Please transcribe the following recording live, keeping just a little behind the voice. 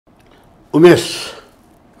उमेश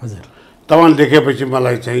हजुर तपाईँ देखेपछि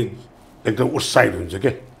मलाई चाहिँ एकदम उत्साहित हुन्छ के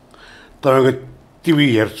तपाईँको टिभी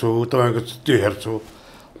हेर्छु तपाईँको त्यो हेर्छु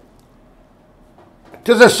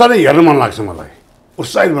त्यो चाहिँ सधैँ हेर्नु मन लाग्छ मलाई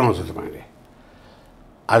उत्साहित बनाउँछ तपाईँले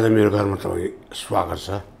आज मेरो घरमा तपाईँ स्वागत छ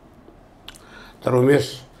तर उमेश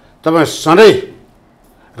तपाईँ सधैँ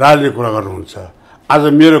राजनीतिको कुरा गर्नुहुन्छ आज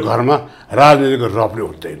मेरो घरमा राजनीतिको रप नै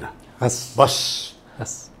हुँदैन बस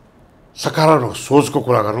सकारात्मक सोचको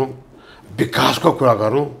कुरा गरौँ विकासको कुरा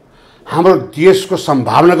गरौँ हाम्रो देशको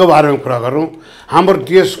सम्भावनाको बारेमा कुरा गरौँ हाम्रो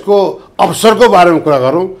देशको अवसरको बारेमा कुरा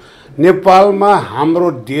गरौँ नेपालमा हाम्रो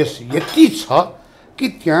देश यति छ कि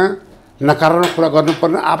त्यहाँ नकारात्मक कुरा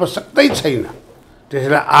गर्नुपर्ने आवश्यकतै छैन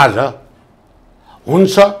त्यसैले आज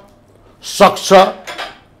हुन्छ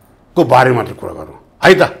सक्छको बारेमा मात्र कुरा गरौँ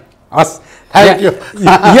है त हस् थ्याङ्क यू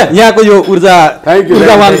यहाँको यो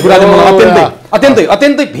ऊर्जावान कुराले मलाई अत्यन्तै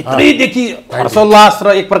अत्यन्तै भित्रैदेखि हर्षोल्लास र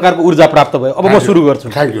एक प्रकारको ऊर्जा प्राप्त भयो अब म सुरु गर्छु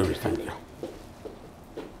थ्याङ्क यू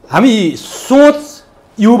हामी सोच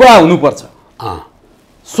युवा हुनुपर्छ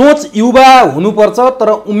सोच युवा हुनुपर्छ तर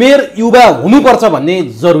उमेर युवा हुनुपर्छ भन्ने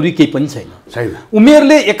जरुरी केही पनि छैन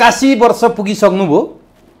उमेरले 81 वर्ष पुगिसक्नुभयो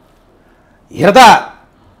हेर्दा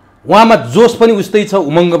उहाँमा जोस पनि उस्तै छ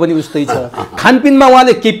उमङ्ग पनि उस्तै छ खानपिनमा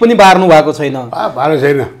उहाँले केही पनि बार्नु भएको छैन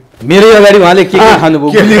मेरै अगाडि उहाँले के खानुभयो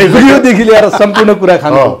गुलियोदेखि लिएर सम्पूर्ण कुरा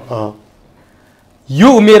खानुभयो यो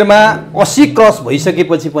उमेरमा 80 क्रस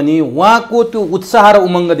भइसकेपछि पनि उहाँको त्यो उत्साह र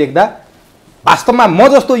उमङ्ग देख्दा वास्तवमा म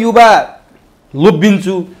जस्तो युवा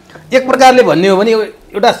लोभिन्छु एक प्रकारले भन्ने हो भने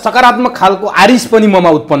एउटा सकारात्मक खालको आरिस पनि ममा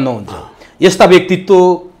उत्पन्न हुन्छ यस्ता व्यक्तित्व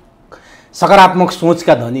सकारात्मक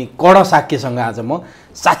सोचका धनी कर्ण शाक्यसँग आज म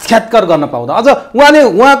साक्षात्कार गर्न पाउँदा अझ उहाँले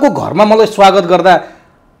उहाँको घरमा मलाई स्वागत गर्दा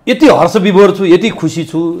यति हर्ष विभोर छु यति खुसी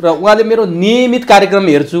छु र उहाँले मेरो नियमित कार्यक्रम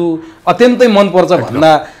हेर्छु अत्यन्तै मनपर्छ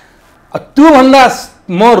भन्दा त्योभन्दा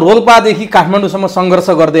म रोल्पादेखि काठमाडौँसम्म सङ्घर्ष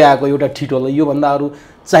गर्दै आएको एउटा ठिटोलाई योभन्दा अरू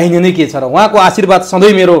चाहिने नै के छ र उहाँको आशीर्वाद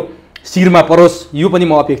सधैँ मेरो शिरमा परोस् यो पनि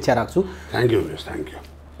म अपेक्षा राख्छु थ्याङ्क यू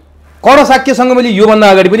कर्ण शाक्यसँग मैले योभन्दा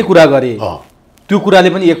अगाडि पनि कुरा गरेँ त्यो कुराले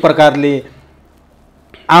पनि एक प्रकारले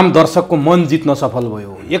आम दर्शकको मन जित्न सफल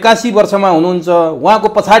भयो 81 वर्षमा हुनुहुन्छ उहाँको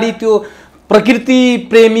पछाडि त्यो प्रकृति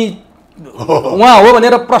प्रेमी उहाँ हो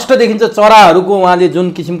भनेर प्रष्ट देखिन्छ चराहरूको उहाँले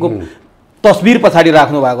जुन किसिमको तस्बिर पछाडि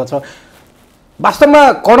राख्नु भएको छ वास्तवमा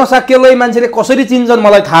कर्ण शाक्यलाई मान्छेले कसरी चिन्छन्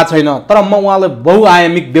मलाई थाहा छैन तर म उहाँलाई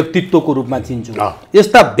बहुआयामिक व्यक्तित्वको रूपमा चिन्छु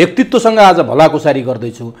यस्ता व्यक्तित्वसँग आज भलाकुसारी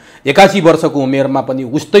गर्दैछु 81 वर्षको उमेरमा पनि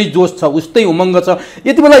उस्तै जोस छ उस्तै उमङ्ग छ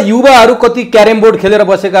यति बेला युवाहरू कति क्यारम बोर्ड खेलेर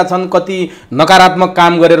बसेका छन् कति नकारात्मक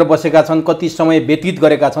काम गरेर बसेका छन् कति समय व्यतीत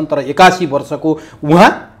गरेका छन् तर 81 वर्षको उहाँ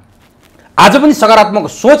आज पनि सकारात्मक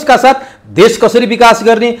सोचका साथ देश कसरी विकास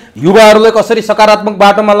गर्ने युवाहरूलाई कसरी सकारात्मक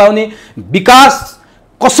बाटोमा लाउने विकास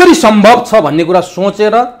कसरी सम्भव छ भन्ने कुरा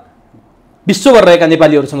सोचेर विश्वभर रहेका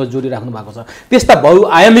नेपालीहरूसँग जोडिराख्नु भएको छ त्यस्ता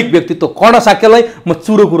बहुआयामिक व्यक्तित्व कर्ण शाक्यलाई म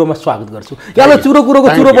चुरो कुरोमा स्वागत गर्छु यहाँलाई चुरो कुरोको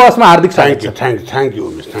चुरो बहसमा हार्दिक स्वागत छ थ्याङ्क यू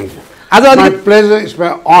आज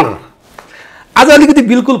आज अलिकति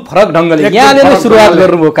बिल्कुल फरक ढङ्गले यहाँले नै सुरुवात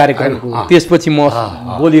गर्नुभयो कार्यक्रमको त्यसपछि म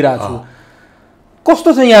बोलिरहेको छु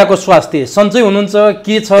कस्तो छ यहाँको स्वास्थ्य सन्चै हुनुहुन्छ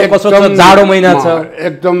के छ कसो छ जाडो महिना छ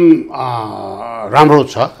एकदम राम्रो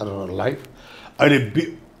छ लाइफ अहिले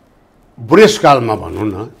बुढेसकालमा भनौँ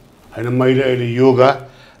न होइन मैले अहिले योगा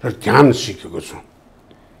र ध्यान सिकेको छु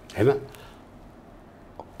होइन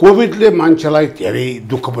कोभिडले मान्छेलाई धेरै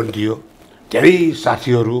दुःख पनि दियो धेरै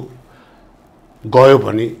साथीहरू गयो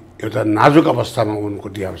भने एउटा नाजुक अवस्थामा उनको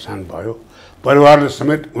देहावसान भयो परिवारले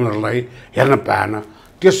समेत उनीहरूलाई हेर्न पाएन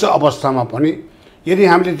त्यस्तो अवस्थामा पनि यदि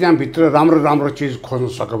हामीले त्यहाँभित्र राम्रो राम्रो चिज खोज्न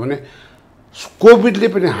सक्यो भने कोभिडले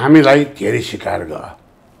पनि हामीलाई धेरै सिकाएर गयो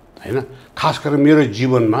होइन खास गरेर मेरो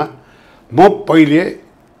जीवनमा म पहिले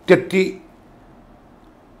त्यति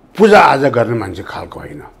पूजाआजा गर्ने मान्छे खालको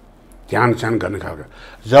होइन ध्यान स्यान गर्ने खालको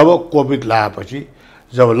जब कोभिड लागेपछि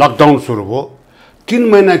जब लकडाउन सुरु भयो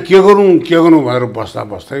 3 महिना के गरौँ भनेर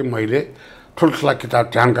बस्दै मैले ठुल्ठुला किताब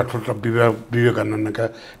ध्यानका ठुल्ठुला विवेकानन्दका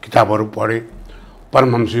किताबहरू पढेँ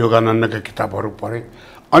परमहंस योगानन्दका किताबहरू पढेँ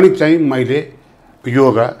अनि चाहिँ मैले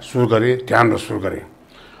योगा सुरु गरेँ ध्यान सुरु गरेँ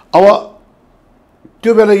अब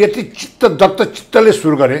त्यो बेला यति चित्तले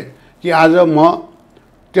सुरु गरेँ कि आज म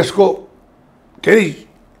त्यसको धेरै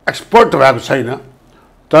एक्सपर्ट भएको छैन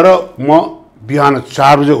तर म बिहान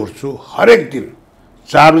 4 बजे उठ्छु हरेक दिन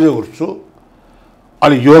 4 बजे उठ्छु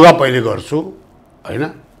अलि योगा पहिले गर्छु होइन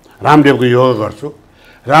रामदेवको योगा गर्छु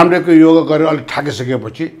रामदेवको योगा गरेर अलि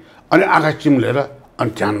थाकिसकेपछि अनि आँखा चिम्लेर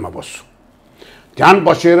अनि ध्यानमा बस्छु ध्यान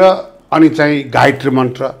बसेर अनि चाहिँ गायत्री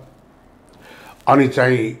मन्त्र अनि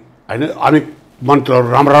चाहिँ होइन अनेक मन्त्रहरू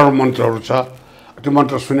राम्रो मन्त्रहरू छ त्यो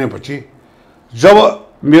मन्त्र सुनेपछि जब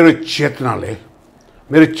मेरो चेतनाले,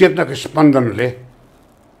 मेरो चेतनाको स्पन्दनले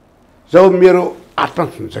जब मेरो आत्मा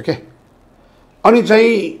छुन्छ के, अनि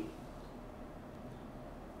चाहिँ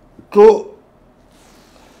त्यो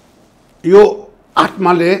यो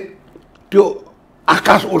आत्माले त्यो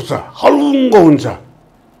आकाश उड्छ, हलुङ्गो हुन्छ।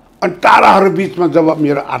 अनि ताराहरू बिचमा जब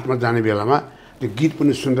मेरो आत्मा जाने बेलामा त्यो गीत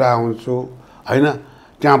पनि सुनिरहेको हुन्छु होइन,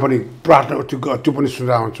 त्यहाँ पनि प्रार्थना त्यो पनि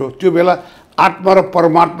सुनिरहेको हुन्छु। त्यो बेला आत्मा र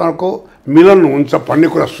परमात्माको मिलन हुन्छ भन्ने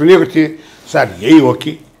कुरा सुनेको थिएँ। सायद यही हो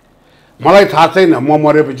कि मलाई थाहा छैन, म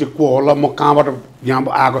मरेपछि को होला, म कहाँबाट यहाँ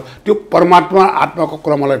आएको, त्यो परमात्मा आत्माको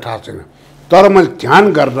कुरा मलाई थाहा छैन। तर मैले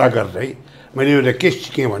ध्यान गर्दा गर्दै मैले एउटा के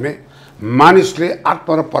सिकेँ भने मानिसले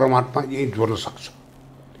आत्मा र परमात्मा यही जोड्न सक्छ,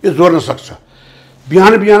 यो जोड्न सक्छ।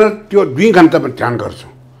 बिहान बिहान त्यो 2 घन्टा पनि ध्यान गर्छु।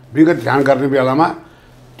 2 घन्टा ध्यान गर्ने बेलामा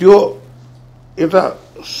त्यो एउटा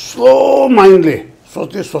स्लो माइन्डले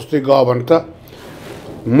सोच्दै सोच्दै गयो भने त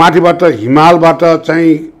माथिबाट हिमालबाट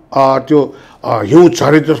चाहिँ त्यो हिउँ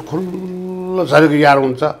झरे जस्तो खुल्लो झरेको यार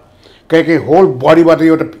हुन्छ, कहीँ कहीँ होल बडीबाट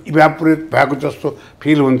एउटा इभ्यापोरेट भएको जस्तो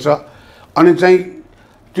फिल हुन्छ। अनि चाहिँ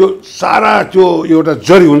त्यो सारा त्यो एउटा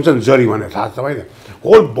जरी हुन्छ नि, जरी भने थाहा छ होइन,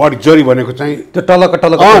 होल बडी जरी भनेको चाहिँ त्यो टलक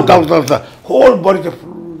टलक तल होल बडी चाहिँ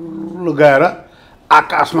फुल्लो गएर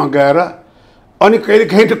आकाशमा गएर अनि कहिले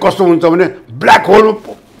काहीँ त कस्तो हुन्छ भने ब्ल्याक होलमा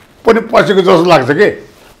पनि पसेको जस्तो लाग्छ कि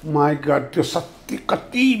माई गड, त्यो सत्य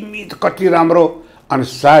कति मित कति राम्रो। अनि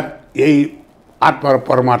सायद यही आत्मा र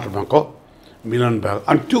परमात्माको मिलन भयो।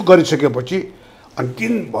 अनि त्यो गरिसकेपछि अनि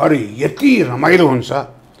दिनभरि यति रमाइलो हुन्छ,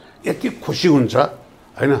 यति खुसी हुन्छ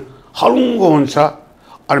होइन, हलुङ्गो हुन्छ।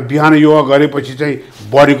 अनि बिहान योगा गरेपछि चाहिँ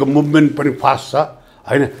बडीको मुभमेन्ट पनि फास्ट छ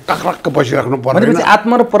होइन, टक्रक्क बसिराख्नु पर्दैन।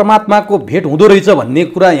 आत्मा र परमात्माको भेट हुँदो रहेछ भन्ने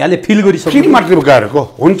कुरा यहाँले फिल गरिसक्नु? फिल मात्रै गरेको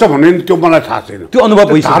हुन्छ भने त्यो मलाई थाहा छैन, त्यो अनुभव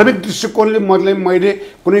भइसक्यो। धार्मिक दृष्टिकोणले मैले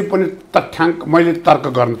कुनै पनि तथ्याङ्क मैले तर्क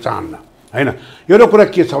गर्न चाहन्न होइन। एउटा कुरा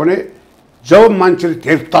के छ भने जब मान्छेले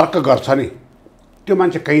धेरै तर्क गर्छ नि त्यो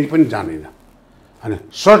मान्छे कहीँ पनि जाँदैन होइन।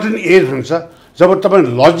 सर्टेन एज हुन्छ जब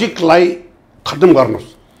तपाईँ लजिकलाई खत्तम गर्नुहोस्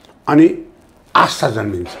अनि आस्था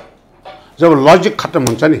जन्मिन्छ। जब लजिक खत्तम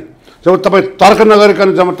हुन्छ नि, जब तपाईँ तर्क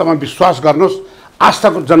नगरिकन जब तपाईँ विश्वास गर्नुहोस्,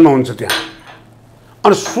 आस्थाको जन्म हुन्छ त्यहाँ।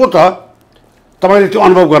 अनि सो त तपाईँले त्यो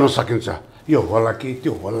अनुभव गर्न सकिन्छ, यो होला कि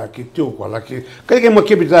त्यो होला कि त्यो होला कि। कहिले काहीँ म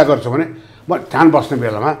के विचार गर्छु भने म ध्यान बस्ने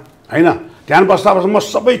बेलामा होइन, ध्यान बस्दा म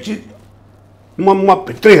सबै चिज म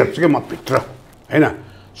भित्रै हेर्छु क्या, म भित्र होइन।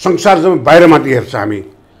 संसार जब बाहिर मात्रै हेर्छ, हामी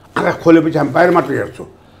आँखा खोलेपछि हामी बाहिर मात्रै हेर्छौँ,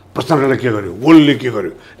 प्रचण्डले के गर्यो, वर्ल्डले के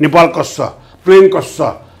गर्यो, नेपाल कस्तो छ, प्लेन कस्तो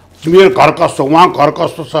छ, मेरो घर कस्तो, उहाँ घर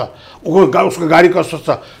कस्तो छ, उसको गाडी कस्तो छ,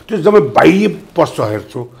 त्यो जब बाह्य पस्छ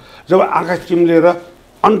हेर्छु। जब आँखा चिम्लेर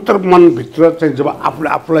अन्तर्मनभित्र चाहिँ जब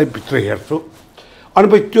आफूलाई भित्र हेर्छु अनि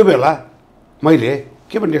पछि त्यो बेला मैले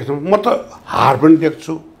के पनि देख्छु, म त हार पनि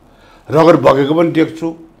देख्छु, रगत बगेको पनि देख्छु,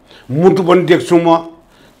 मुटु पनि देख्छु, म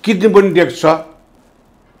किडनी पनि देख्छ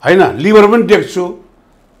होइन, लिभर पनि देख्छु,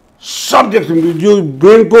 सब देख्छु, यो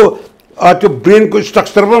ब्रेनको त्यो ब्रेनको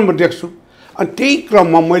स्ट्रक्चर पनि म देख्छु। अनि त्यही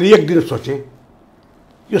क्रममा मैले एक दिन सोचेँ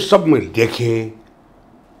यो सब मैले देखेँ,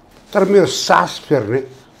 तर मेरो सास फेर्ने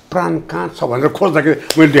प्राण कहाँ छ भनेर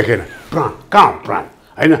खोज्दाखेरि मैले देखेन। प्राण कहाँ हो, प्राण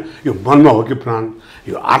होइन, यो मनमा हो कि प्राण,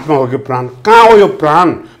 यो आत्मा हो कि प्राण, कहाँ हो यो प्राण,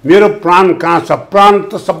 मेरो प्राण कहाँ छ?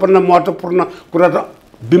 प्राण त सबभन्दा महत्त्वपूर्ण कुरा त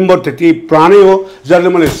बिम्ब त त्यही प्राणै हो जसले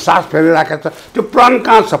मैले सास फेरिराखेको छ। त्यो प्राण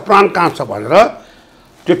कहाँ छ, प्राण कहाँ छ भनेर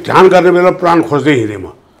त्यो ध्यान गर्ने बेला प्राण खोज्दै हिँडेँ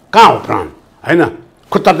म। कहाँ हो प्राण होइन,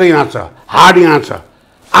 खुट्टा त यहाँ छ, हाड यहाँ छ,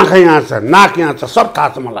 आँखा यहाँ छ, नाक यहाँ छ, सब थाहा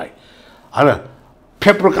छ मलाई होइन।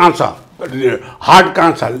 फेफडो कहाँ छ, हार्ट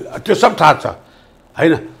कहाँ छ, त्यो सब थाहा छ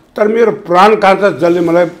होइन। तर मेरो प्राण कहाँ छ जसले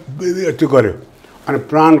मलाई त्यो गर्यो। अनि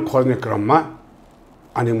प्राण खोज्ने क्रममा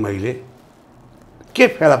अनि मैले के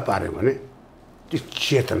फेला पारेँ भने त्यो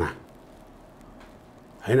चेतना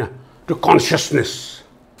होइन, त्यो कन्सियसनेस,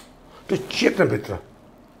 त्यो चेतनाभित्र,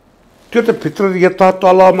 त्यो त भित्र यता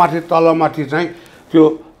तलमाथि चाहिँ त्यो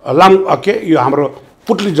के यो हाम्रो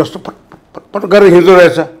पुत्ली जस्तो पट गरेर हिँड्दो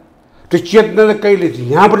रहेछ। त्यो चेतनाले कहिले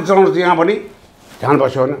यहाँ पनि चलाउँछ, यहाँ पनि ध्यान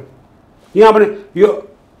बस्यो भने यहाँ पनि यो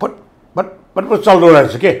पट चल्दो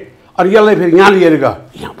रहेछ के। अनि यसलाई फेरि यहाँ लिएर गयो,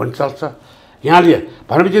 यहाँ पनि चल्छ, यहाँ लिए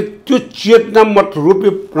भनेपछि त्यो चेतना मत रूपी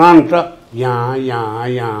प्राण त यहाँ यहाँ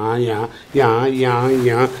यहाँ यहाँ यहाँ यहाँ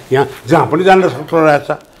यहाँ यहाँ जहाँ पनि जान सक्दो रहेछ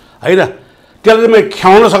होइन। त्यसले मैले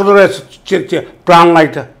ख्याउन सक्दो रहेछ प्राणलाई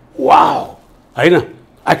त। वाउ होइन,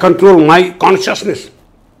 आई कन्ट्रोल माई कन्सियसनेस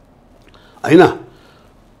होइन।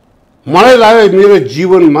 मलाई लाग्यो मेरो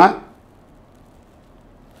जीवनमा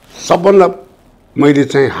सबभन्दा मैले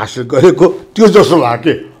चाहिँ हासिल गरेको त्यो जस्तो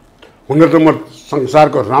लाग्यो। हुन त म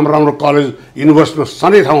संसारको राम्रो कलेज युनिभर्सिटीमा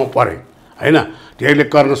सधैँ ठाउँमा पढेँ होइन। त्यसले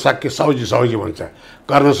गर्न सक्यो सौजी भन्छ,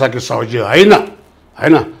 गर्न सके सहजी होइन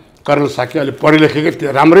होइन गर्न सके अलि पढे लेखेकै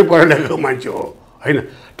त्यो राम्रै पढे लेखेको मान्छे हो होइन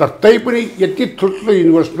तर तै पनि यति ठुल्ठुलो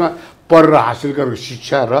युनिभर्सिटीमा पढेर हासिल गरेको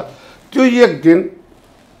शिक्षा र त्यो एक दिन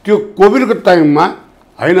त्यो कोभिडको टाइममा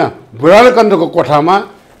होइन बुढालेकन्दको कोठामा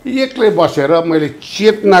एक्लै बसेर मैले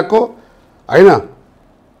चेतनाको होइन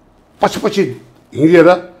पछि हिँडेर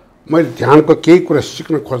मैले ध्यानको केही कुरा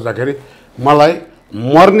सिक्न खोज्दाखेरि मलाई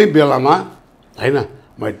मर्ने बेलामा होइन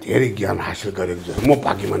मैले धेरै ज्ञान हासिल गरेको छु म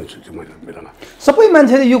बाँकी मान्छु त्यो मैले बेलामा सबै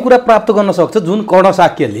मान्छेले यो कुरा प्राप्त गर्न सक्छ जुन कर्ण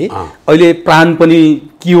शाक्यले अहिले प्राण पनि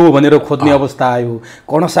के हो भनेर खोज्ने अवस्था आयो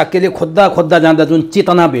कर्ण शाक्यले खोज्दा जाँदा जुन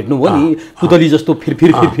चेतना भेट्नु भयो नि पुतली जस्तो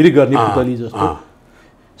फिर गर्ने पुतली जस्तो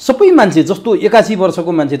सबै मान्छे जस्तो 81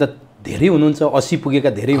 वर्षको मान्छे त धेरै हुनुहुन्छ 80 पुगेका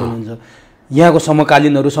धेरै हुनुहुन्छ यहाँको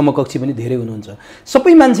समकालीनहरू समकक्षी पनि धेरै हुनुहुन्छ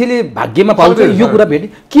सबै मान्छेले भाग्यमा पाउँछ यो कुरा भेटे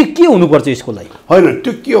के हुनुपर्छ यसको लागि होइन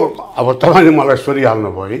त्यो के हो अब तपाईँले मलाई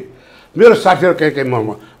सोधिहाल्नु भयो मेरो साथीहरू कहीँ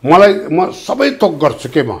मलाई म सबै थोक गर्छु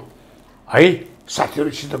के म है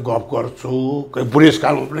साथीहरूसित गफ गर्छु कहीँ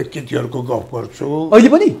बुढेसकालमा पनि केटीहरूको गफ गर्छु अहिले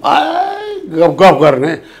पनि गफ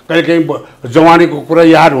गर्ने कहीँ जवानीको कुरा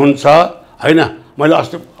याद हुन्छ होइन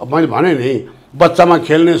मैले भने नि बच्चामा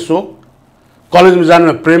खेल्ने सोख कलेजमा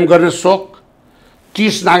जान प्रेम गर्ने सोख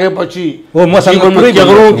 30 नागेपछि जीवनमा के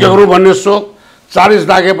गरौँ भन्ने सोख 40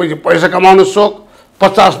 नागेपछि पैसा कमाउने सोख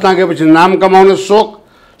 50 नागेपछि नाम कमाउने सोख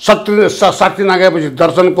 60 नागेपछि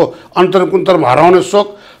दर्शनको अन्तरकुन्तरमा हराउने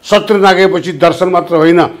सोख 70 नागेपछि दर्शन मात्र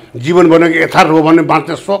होइन जीवन भनेको यथार्थ हो भन्ने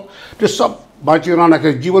बाँच्ने सोख त्यो सब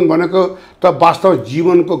बाँचिरहँदाखेरि जीवन भनेको त वास्तव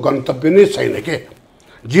जीवनको गन्तव्य नै छैन के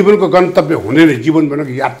जीवनको गन्तव्य हुने नै जीवन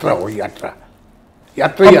भनेको यात्रा हो यात्रा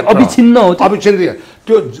अविच्छिन्न हो अविच्छिन्न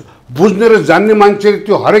त्यो बुझ्ने र जान्ने मान्छेले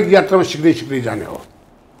त्यो हरेक यात्रामा सिक्दै जाने हो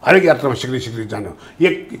हरेक यात्रामा सिक्दै जाने हो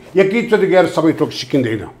एकैचोटि गएर सबै थोक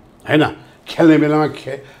सिकिँदैन होइन खेल्ने बेलामा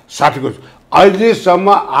साथीको अहिलेसम्म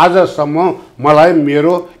आजसम्म मलाई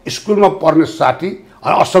मेरो स्कुलमा पढ्ने साथी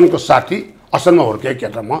असमको साथी असममा हुर्केको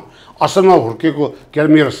केटा म असममा हुर्केको के अरे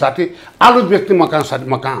मेरो साथी आलु बेच्ने म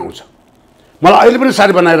कहाँ आउँछ मलाई अहिले पनि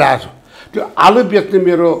साथी बनाइरहेको छु त्यो आलु बेच्ने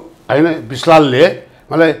मेरो होइन विशालले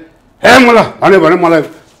मलाई मलाई भने मलाई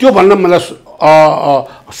त्यो भन्न मलाई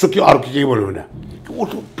सुक्यो अर्को केही बोल्यो भने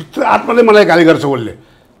भित्र आत्माले मलाई गाली गर्छ उसले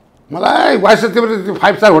मलाई वाइस तिम्रो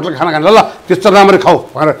 5 स्टार होटल खाना खान्छ ल त्यस्तो राम्ररी खाऊ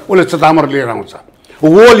भनेर उसले चाहिँ राम्ररी लिएर आउँछ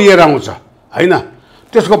वो लिएर आउँछ होइन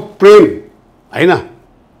त्यसको प्रेम होइन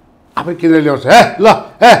आफै किनेर ल्याउँछ ल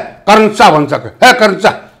करण चा भन्छ करण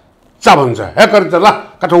चा भन्छ करण ल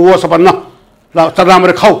कता वो सब न ल त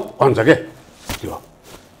राम्ररी खाऊ भन्छ के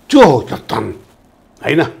त्यो हो त धन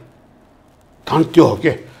होइन धन त्यो हो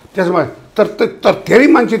के त्यसमा तर धेरै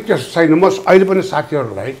मान्छे त्यस्तो छैन म अहिले पनि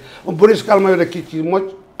साथीहरूलाई बुढेसकालमा एउटा के चिज म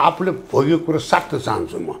आफूले भोगेको कुरो साट्न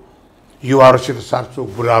चाहन्छु म युवाहरूसित साट्छु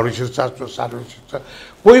बुढाहरूसित साट्छु साथीहरूसित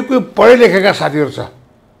कोही पढे लेखेका साथीहरू छ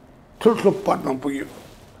ठुल्ठुलो पदमा पुग्यो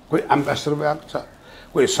कोही एम्बेसडर भएको छ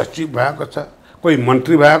कोही सचिव भएको छ कोही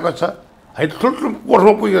मन्त्री भएको छ है ठुल्ठुलो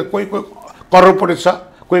पोस्टमा पुग्यो कोही करोडपति छ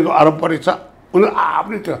कोहीको अरबपति छ उनीहरू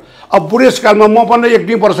आफ्नै त्यो अब बुढेसकालमा म पनि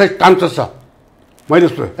 1-2 वर्ष कान्छ छ मैले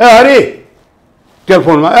हरि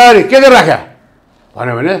टेलिफोनमा हरि के राख्या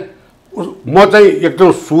भन्यो भने म चाहिँ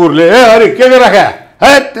एकदम सुरले हरि के राख्या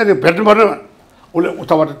त्यहाँदेखि भेट्नु पर्ने उसले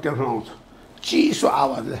उताबाट टेलिफोन आउँछ चिसो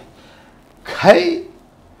आवाजले खै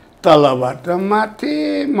तलबाट माथि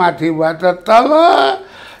माथिबाट तल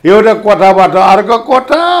एउटा कोठाबाट अर्को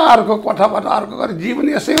कोठा अर्को कोठाबाट अर्को गरेर जीवन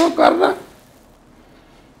यसै हो गर्न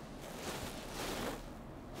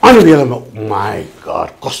अनि बेलामा माई गड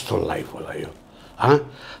कस्तो लाइफ होला यो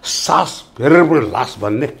सास फेरेर पनि लास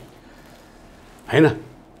भन्ने होइन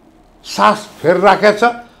सास फेर राखेको छ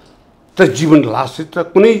त जीवन लास त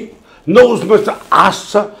कुनै न उसमा त आश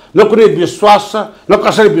छ न कुनै विश्वास छ न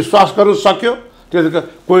कसरी विश्वास गर्न सक्यो त्यसले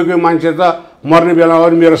कोही मान्छे त मर्ने बेलामा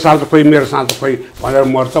पनि मेरो साथ खोइ मेरो साथ खोइ भनेर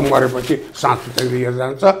मर्छ मरेपछि सास लिएर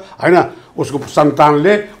जान्छ होइन उसको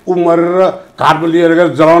सन्तानले ऊ मरेर घाटमा लिएर गएर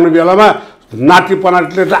जलाउने बेलामा नाति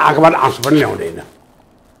पनाटीले त आँखाबाट आँसु पनि ल्याउँदैन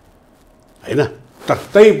होइन तर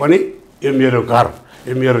तै पनि यो मेरो घर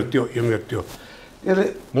यो मेरो त्यो यसले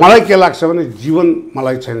मलाई के लाग्छ भने जीवन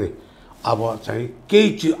मलाई चाहिँ नि अब चाहिँ केही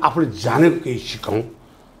चिज आफूले जानेको केही सिकाउँ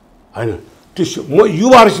होइन त्यो म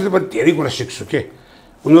युवाहरूसित पनि धेरै कुरा सिक्छु के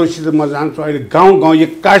उनीहरूसित म जान्छु अहिले गाउँ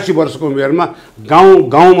 81 वर्षको उमेरमा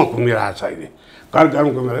गाउँमा घुमिरहेको छ अहिले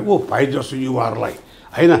घरमा घुमेर भाइ जस्तो युवाहरूलाई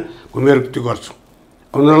होइन घुमेर त्यो गर्छु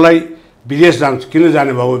उनीहरूलाई विदेश जान्छु किन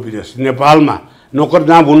जाने भयो विदेश नेपालमा नोकर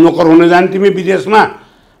हुन जाने तिमी विदेशमा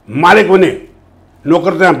मालिक हुने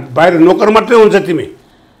नोकर त्यहाँ बाहिर नोकर मात्रै हुन्छ तिमी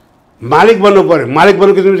मालिक बन्नु पऱ्यो मालिक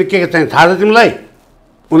बन्नुको तिमीले के चाहिन्छ थाहा छ तिमीलाई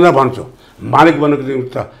उनीलाई भन्छु मालिक बन्नुको तिमी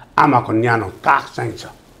त आमाको न्यानो ताक चाहिन्छ,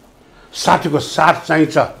 साथीको साथ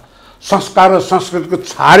चाहिन्छ, संस्कार र संस्कृतिको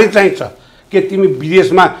छारी चाहिन्छ। के तिमी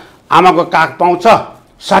विदेशमा आमाको काख पाउँछ,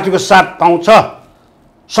 साथीको साथ पाउँछ,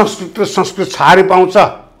 संस्कृति र संस्कृति छारी पाउँछ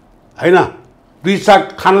होइन? दुई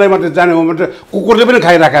साग खानलाई मात्रै जाने हो भने कुकुरले पनि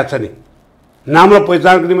खाइराखेको छ नि। नाम र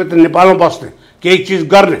पहिचानको निमित्त नेपालमा बस्ने, केही चिज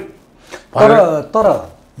गर्ने। तर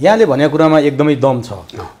यहाँले भनेको कुरामा एकदमै दम छ।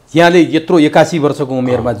 यहाँले यत्रो 81 वर्षको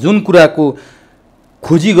उमेरमा जुन कुराको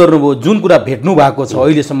खोजी गर्नुभयो, जुन कुरा भेट्नु भएको छ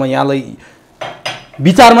अहिलेसम्म, यहाँलाई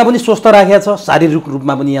विचारमा पनि स्वस्थ राखेको छ, शारीरिक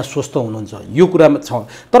रूपमा पनि यहाँ स्वस्थ हुनुहुन्छ, यो कुरामा छ।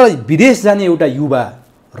 तर विदेश जाने एउटा युवा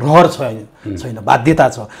रहर छैन, बाध्यता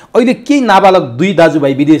छ। अहिले केही नाबालक 2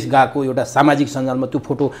 दाजुभाइ विदेश गएको एउटा सामाजिक सञ्जालमा त्यो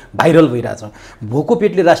फोटो भाइरल भइरहेछ। भोको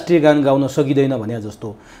पेटले राष्ट्रिय गान गाउन सकिँदैन भने जस्तो,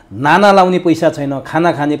 नाना लाउने पैसा छैन,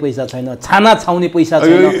 खाना खाने पैसा छैन, छाना छाउने पैसा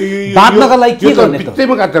छैन, बाँच्नका लागि के गर्ने त?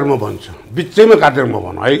 बिचैमा काटेर म भन्छु, बिचैमा काटेर म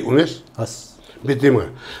भनौँ है उमेश। हस्, बिचैमा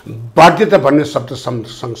बाध्यता भन्ने शब्द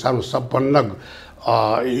संसारमा सबभन्दा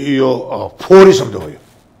यो फोहोरी शब्द हो। यो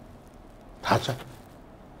थाहा छ?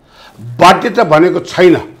 बाध्यता भनेको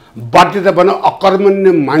छैन, बाध्यता भने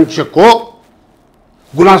अकर्मण्य मान्छेको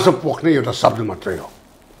गुनासो पोख्ने एउटा शब्द मात्रै हो।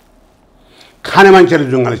 खाने मान्छेले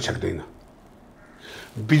जुङ्गाले छेक्दैन।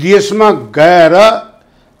 विदेशमा गएर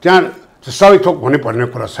त्यहाँ सबै थोक भन्ने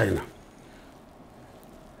कुरा छैन।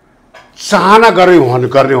 चाहना गर्ने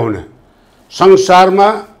हो भने संसारमा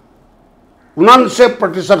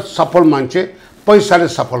 99% सफल मान्छे पैसाले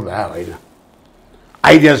सफल भयो होइन,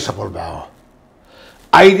 आइडिया सफल भयो।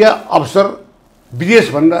 आइडिया अवसर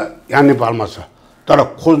विदेशभन्दा यहाँ नेपालमा छ,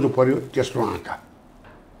 तर खोज्नु पर्यो तेस्रो आँखा।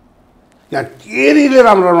 यहाँ धेरै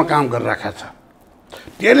राम्रो काम गरिरहेको छ,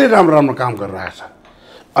 धेरै राम्रो काम गरिरहेको छ।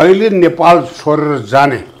 अहिले नेपाल छोडेर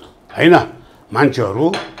जाने होइन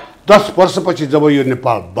मान्छेहरू 10 वर्षपछि जब यो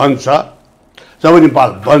नेपाल बन्छ, जब नेपाल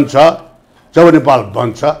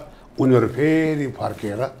बन्छ उनीहरू फेरि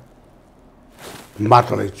फर्केर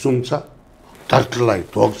माटोलाई चुम्छ, धरतीलाई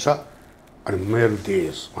धोक्छ अनि मेरो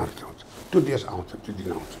देश मात्र आउँछ। त्यो देश आउँछ, त्यो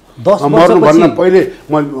दिन आउँछ। मर्नुभन्दा पहिले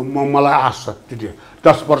मलाई आश छ त्यो दिन।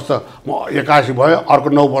 10 वर्ष म 81 भयो, अर्को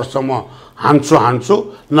 9 वर्ष म हान्छु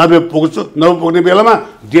 90 पुग्छु। 90 पुग्ने बेलामा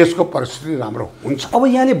देशको परिस्थिति राम्रो हुन्छ। अब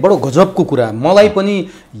यहाँले बडो गजबको कुरा, मलाई पनि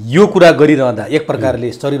यो कुरा गरिरहँदा एक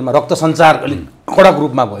प्रकारले शरीरमा रक्त सञ्चार अलिक कडक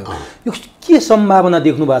रूपमा भयो। यो के सम्भावना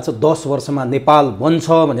देख्नु भएको छ? 10 वर्षमा नेपाल बन्छ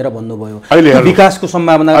भनेर भन्नुभयो, विकासको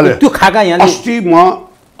सम्भावना त्यो खाका यहाँले।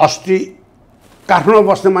 अस्ति काठमाडौँ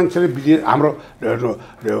बस्ने मान्छेले हाम्रो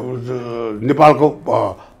नेपालको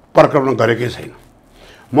परिक्रमा गरेकै छैन।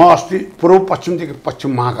 म अस्ति पूर्व पश्चिमदेखि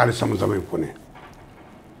पश्चिम महाकालीसम्म जम्मै पुगेँ।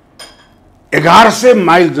 1100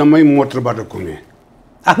 माइल जम्मै मोटरबाट घुमेँ।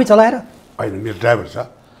 आफै चलाएर? होइन, मेरो ड्राइभर छ।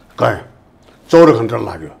 गएँ, 14 घन्टा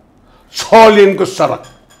लाग्यो। 6 लेनको सडक,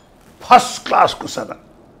 फर्स्ट क्लासको सडक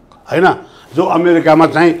होइन, जो अमेरिकामा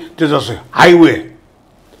चाहिँ त्यो जस्तो हाइवे,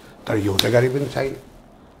 तर एउटा गाडी पनि छैन।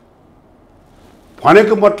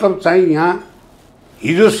 भनेको मतलब चाहिँ यहाँ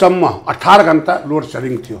हिजोसम्म 18 घन्टा लोड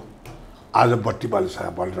सेडिङ थियो, आज बत्ती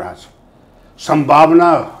बलिरहेछ। सम्भावना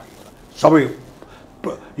सबै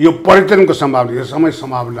यो पर्यटनको सम्भावना, यो समय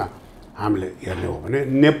सम्भावना हामीले हेर्ने हो भने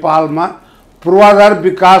नेपालमा पूर्वाधार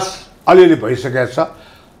विकास अलिअलि भइसकेको छ।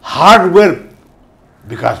 हार्डवेयर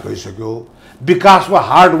विकास भइसक्यो, विकासमा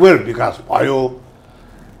हार्डवेयर विकास भयो,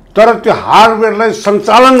 तर त्यो हार्डवेयरलाई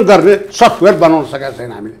सञ्चालन गर्ने सफ्टवेयर बनाउन सकेका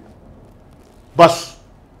छैन हामीले। बस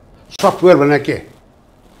सफ्टवेयर भने के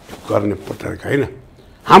गर्ने पठाएको होइन।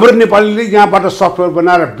 हाम्रो नेपालीले यहाँबाट सफ्टवेयर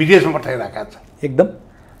बनाएर विदेशमा पठाइरहेको छ। एकदम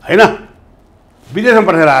होइन, विदेशमा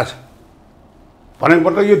पठाइरहेको छ भनेको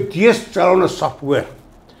मतलब यो देश चलाउन सफ्टवेयर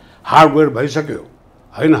हार्डवेयर भइसक्यो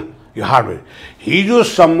होइन। यो हार्डवेयर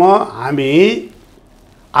हिजोसम्म हामी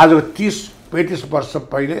आज 30-35 वर्ष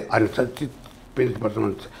पहिले, अनि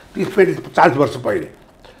 30-40 वर्ष पहिले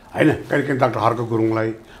होइन, कहिले डाक्टर हर्क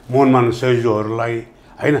गुरुङलाई, मोहनमान सेजोहरूलाई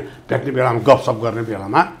होइन भेट्ने बेलामा, गफसप गर्ने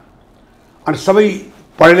बेलामा, अनि सबै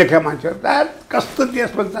पढे लेखा मान्छेहरू कस्तो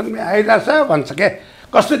देशमा जन्मे आइरहेछ भन्छ के,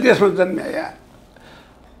 कस्तो देशमा जन्मे आइया,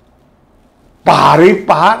 पहाडै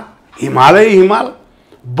पहाड, हिमालै हिमाल,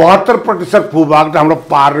 72% भूभाग त हाम्रो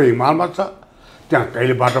पहाड र हिमालमा छ। त्यहाँ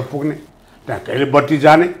कहिले बाटो पुग्ने, त्यहाँ कहिले बत्ती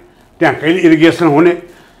जाने, त्यहाँ कहिले इरिगेसन हुने,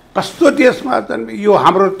 कस्तो देशमा जन्मे। यो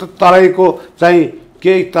हाम्रो तराईको चाहिँ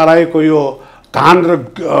केही तराईको यो धान र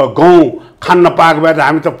गहुँ खान नपाएको भए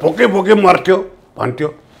हामी त भोकै मर्थ्यो भन्थ्यो।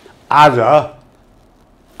 आज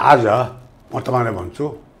म तपाईँलाई भन्छु,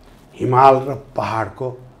 हिमाल र पहाडको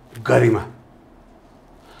गरिमा,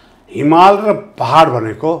 हिमाल र पहाड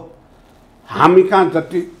भनेको हामी कहाँ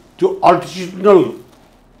जति त्यो अल्टिट्युडनल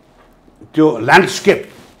त्यो ल्यान्डस्केप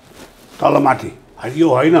तलमाथि, यो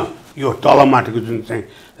होइन यो तलमाथिको जुन चाहिँ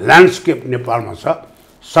ल्यान्डस्केप नेपालमा छ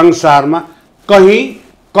संसारमा कहीँ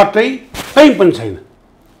कतै कहीँ पनि छैन।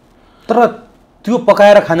 तर त्यो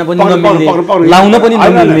पकाएर खान पनि नमिल्ने, लाउन पनि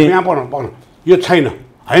नमिल्ने, यहाँ पाउन यो छैन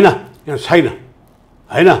हैन, यहाँ छैन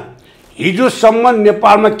हैन। हिजोसम्म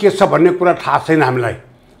नेपालमा के छ भन्ने कुरा थाहा छैन हामीलाई।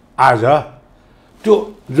 आज त्यो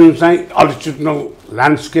जुन चाहिँ अल्टिट्युडनल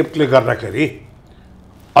ल्यान्डस्केपले गर्दाखेरि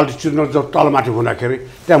अल्टिट्युडनल जब तलमाथि हुँदाखेरि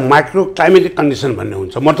त्यहाँ माइक्रो क्लाइमेटिक कन्डिसन भन्ने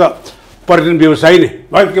हुन्छ। म त पर्यटन व्यवसायी नै,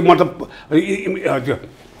 म त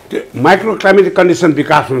त्यो माइक्रो क्लाइमेटिक कन्डिसन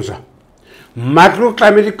विकास हुन्छ। माइक्रो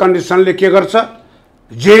क्लाइमेटिक कन्डिसनले के गर्छ?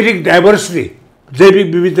 जैविक डाइभर्सिटी, जैविक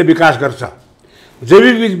विविधता विकास गर्छ।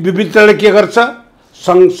 जैविक विविधताले के गर्छ?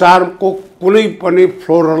 संसारको कुनै पनि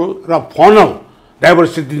फ्लोरल र फनल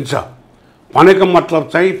डाइभर्सिटी दिन्छ। भनेको मतलब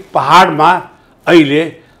चाहिँ पहाडमा अहिले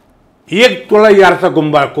 1 तोला यार्ता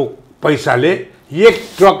गुम्बाको पैसाले 1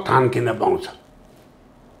 ट्रक धान किन्न पाउँछ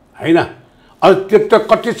हैन। अब त्यो त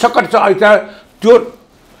कति छ अहिले त्यो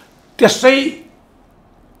त्यसै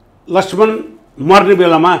लक्ष्मण मर्ने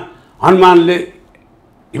बेलामा हनुमानले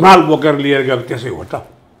हिमाल बोकेर लिएर गएको त्यसै हो त।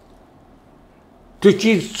 त्यो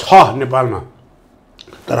चिज छ नेपालमा,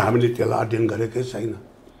 तर हामीले त्यसलाई अध्ययन गरेकै छैन।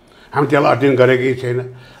 हामी त्यसलाई अध्ययन गरेकै छैन।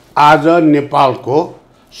 आज नेपालको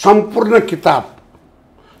सम्पूर्ण किताब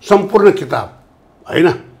हैन,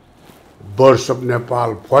 birds of Nepal,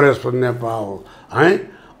 forest of Nepal है,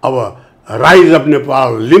 अब rise of Nepal,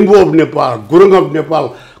 Limbu of Nepal, Gurung of Nepal,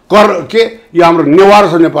 यो हाम्रो नेवार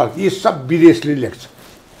अफ नेपाल, यी सब विदेशले लेख्छ।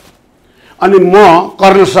 अनि म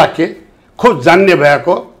कर्ण शाक्य खुब जान्ने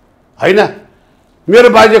भएको हैन, मेरो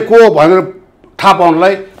बाजे को भनेर थाहा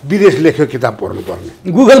पाउनलाई विदेश लेख्यो किताब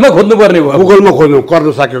पढ्नुपर्ने, गुगलमा खोज्नुपर्ने भयो। गुगलमा खोज्नु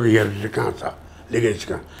कर्ण शाक्यको हेरिटेज कहाँ छ, लेखेज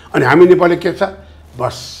कहाँ। अनि हामी नेपाली के छ,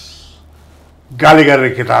 बस गाली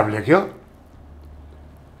गरेर किताब लेख्यो,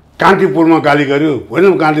 कान्तिपुरमा गाली गर्यो,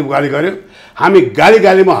 होइन कान्तिपुर गाली गर्यो। हामी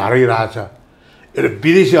गालीमा हराइरहेछ। एउटा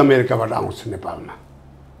विदेशी अमेरिकाबाट आउँछ नेपालमा,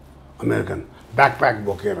 अमेरिकन ब्याकप्याक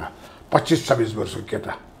बोकेर 25-26 वर्षको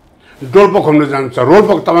केटा डोल्पो घुम्न जान्छ।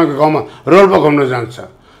 रोल्पो तपाईँको गाउँमा रोल्पो घुम्न जान्छ।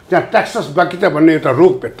 त्यहाँ ट्याक्सस बाकिटा भन्ने एउटा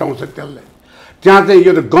रोग भेट्टाउँछ त्यसले। त्यहाँ चाहिँ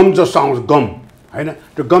यो त गम जस्तो आउँछ, गम होइन,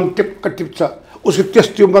 त्यो गम टिप्क टिप्छ, उसको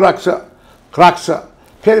टेस्ट ट्युबमा राख्छ,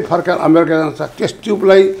 फेरि फर्केर अमेरिका जान्छ। टेस्ट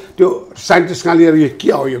ट्युबलाई त्यो साइन्टिस्ट कहाँ लिएर यो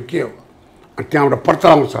के हो, अनि त्यहाँबाट पत्ता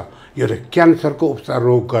आउँछ यो त क्यान्सरको उपचार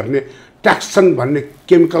रोग गर्ने ट्याक्सन भन्ने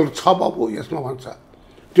केमिकल छ बाबु यसमा भन्छ।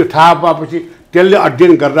 त्यो थाहा पाएपछि त्यसले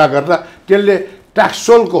अध्ययन गर्दा त्यसले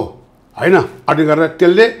ट्याक्सोलको होइन अध्ययन गर्दा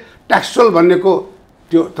त्यसले ट्याक्सोल भन्नेको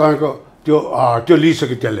त्यो तपाईँको त्यो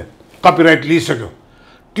लिइसक्यो, त्यसले कपिराइट लिइसक्यो।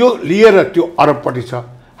 त्यो लिएर त्यो अरबपट्टि छ।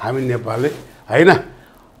 हामी नेपालले होइन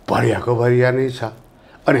भरिया नै छ।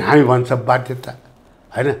 अनि हामी भन्छ बाध्यता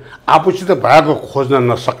होइन, आफूसित भएको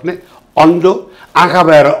खोज्न नसक्ने, अन्धो, आँखा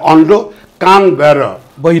भएर अन्धो, कान भएर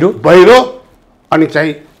बहिरो, अनि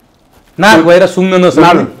चाहिँ नाक भएर सुन्न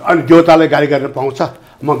नसक्ने। अनि देउताले गाली गरेर पाउँछ।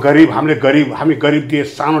 म गरिब, हामी गरिब देश,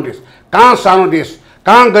 सानो देश। कहाँ सानो देश,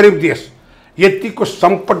 कहाँ गरिब देश? यतिको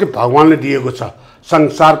सम्पत्ति भगवान्ले दिएको छ।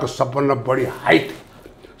 संसारको सबभन्दा बढी हाइट,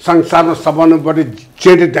 संसारमा सबभन्दा बढी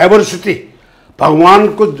जेनेटिक डाइभर्सिटी, भगवान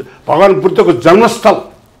बुद्धको जन्मस्थल।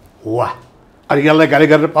 वाह! अनि यसलाई गाली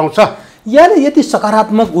गरेर पाउँछ। यहाँले यति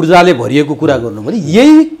सकारात्मक ऊर्जाले भरिएको कुरा गर्नु भने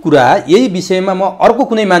यही विषयमा म अर्को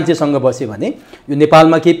कुनै मान्छेसँग बसेँ भने यो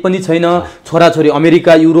नेपालमा केही पनि छैन, छोराछोरी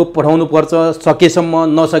अमेरिका युरोप पठाउनु पर्छ,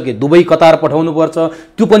 सकेसम्म नसके दुबई कतार पठाउनु पर्छ,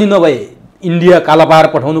 त्यो पनि नभए इन्डिया कालापार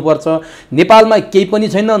पठाउनु पर्छ। नेपालमा केही पनि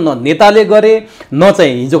छैन, न नेताले गरे, न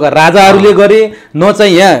चाहिँ हिजोका राजाहरूले गरे, न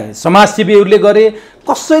चाहिँ यहाँ समाजसेवीहरूले गरे,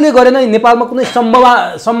 कसैले गरेन। नेपालमा कुनै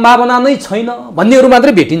सम्भावना नै छैन भन्नेहरू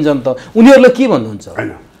मात्रै भेटिन्छन्। त उनीहरूले के भन्नुहुन्छ?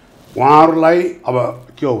 हैन, उहाँहरूलाई अब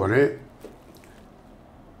के हो भने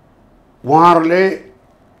उहाँहरूले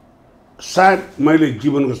सायद मैले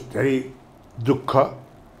जीवनको धेरै दुःख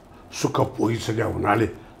सुख भोगिसकेका हुनाले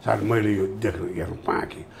सायद मैले यो हेर्नु पाएँ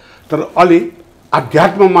कि, तर अलि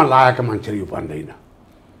आध्यात्ममा लागेका मान्छेले यो भन्दैन।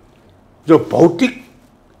 जो भौतिक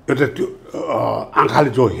एउटा त्यो आँखाले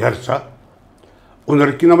जो हेर्छ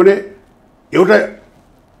उनीहरू, किनभने एउटा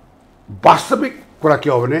वास्तविक कुरा के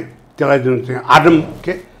हो भने त्यसलाई जुन चाहिँ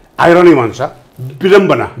आइरनी भन्छ,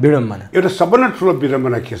 विडम्बना। एउटा सबभन्दा ठुलो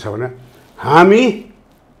विडम्बना के छ भने हामी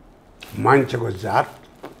मान्छेको जात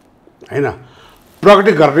होइन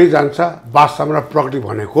प्रगति गर्दै जान्छ, वास्तवमा प्रगति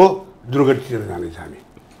भनेको दुर्गतितिर जानेछ। हामी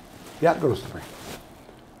याद गर्नुहोस् तपाईँ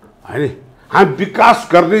होइन, हामी विकास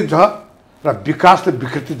गर्दैछ र विकासले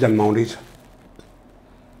विकृति जन्माउँदैछ।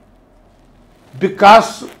 विकास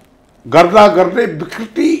गर्दै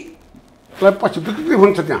विकृतिलाई पछि विकृति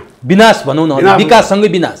हुन्छ, त्यहाँ विनाश भनौँ न, विकाससँगै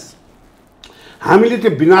विनाश। हामीले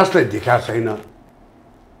त्यो विनाशलाई देखाएको छैन।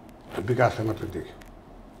 विकासलाई मात्रै देख्यो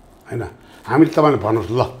होइन। हामीले तपाईँले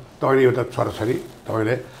भन्नुहोस् ल तपाईँले एउटा छोराछोरी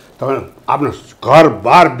तपाईँले आफ्नो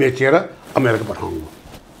घरबार बेचेर अमेरिका पठाउनु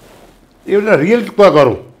एउटा रियलिटी कुरा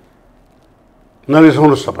गरौँ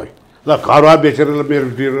नरिसाउनुहोस् तपाईँ ल घरबार बेचेर ल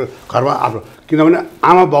मेरो घरमा आफ्नो किनभने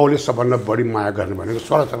आमा बाउले सबभन्दा बढी माया गर्ने भनेको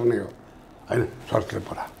छोराछोरी नै हो होइन। छोराछोरी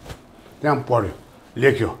पढा त्यहाँ पढ्यो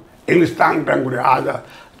लेख्यो इङ्ग्लिस टाङ टाङ गऱ्यो। आज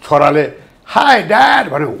छोराले हाई ड्याड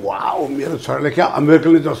भन्यो वाउ मेरो छोराले क्या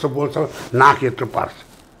अमेरिकनले जस्तो बोल्छ नाक यत्रो पार्छ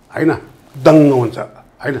होइन दङ्ग हुन्छ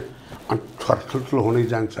होइन। अनि छोरा ठुल्ठुलो हुँदै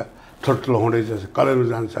जान्छ ठुल्ठुलो हुँदै जान्छ कलेजमा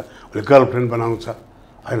जान्छ उसले गर्लफ्रेन्ड बनाउँछ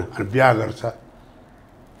होइन अनि बिहा गर्छ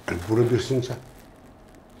अनि बुढो बिर्सिन्छ।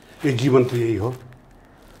 यो जीवन त यही हो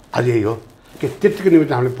अझ यही हो कि त्यतिको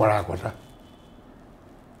निमित्त हामीले पढाएको त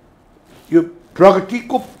यो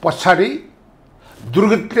प्रगतिको पछाडि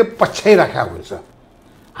दुर्गतिले पछ्याइराखेको हुन्छ।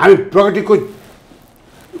 हामी प्रगतिको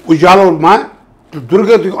उज्यालोमा त्यो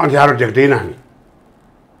दुर्गतिको अँध्यारो देख्दैन हामी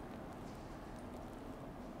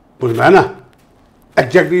बुझ्नु भएन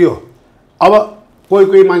एक्ज्याक्टली यो। अब कोही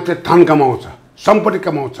कोही मान्छे धन कमाउँछ सम्पत्ति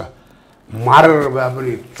कमाउँछ मारेर भए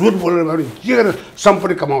पनि झुट बोलेर भए पनि जे गरेर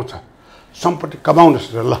सम्पत्ति कमाउँछ सम्पत्ति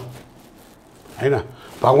कमाउनुहोस् ल होइन।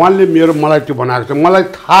 भगवान्ले मलाई त्यो बनाएको छ मलाई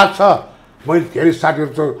थाहा छ। मैले धेरै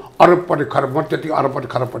साथीहरू छ अरबपट्टि खरब म त्यति अरबपट्टि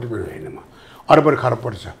खरबपट्टि पनि होइन म अरबपट्टि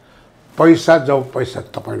खरबपट्टि छ। पैसा जब पैसा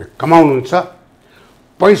तपाईँले कमाउनुहुन्छ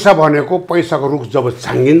पैसा भनेको पैसाको रुख जब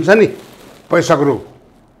छाङ्गिन्छ नि पैसाको रुख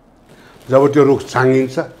जब त्यो रुख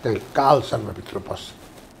छाङ्गिन्छ त्यहाँ काल सर्पभित्र पस्छ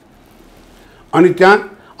अनि त्यहाँ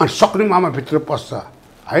अनि सक्ने मामाभित्र पस्छ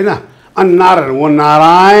होइन। अनि नारायण वो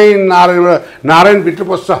नारायण नारायणभित्र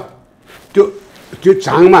पस्छ त्यो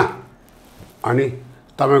छाङमा अनि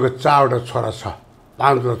तपाईँको 4वटा छोरा छ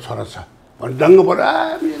 5वटा छोरा छ भने दङ्ग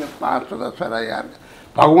पऱ्यो मेरो 5वटा छोरा यार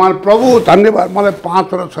भगवान् प्रभु धन्यवाद मलाई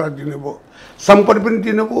 5वटा छोरा दिनुभयो सम्पत्ति पनि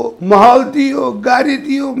दिनुभयो महल दियो गाडी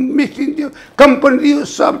दियो मिस्टिङ दियो कम्पनी दियो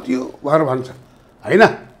सब दियो भनेर भन्छ होइन।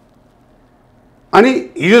 अनि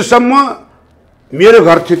हिजोसम्म मेरो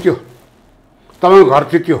घर थियो त्यो तपाईँको घर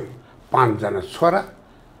थियो त्यो 5जना छोरा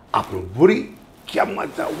आफ्नो बुढी क्या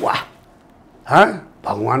मजा वाह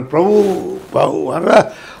भगवान् प्रभु भनेर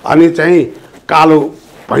अनि चाहिँ कालो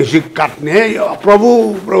भैँसी काट्ने प्रभु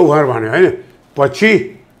प्रभु भनेर भन्यो होइन। पछि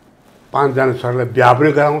 5जना छोरालाई बिहा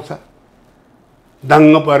पनि गराउँछ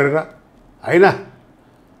दङ्ग परेर होइन।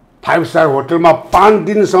 5 स्टार होटलमा 5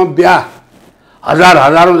 दिनसम्म बिहा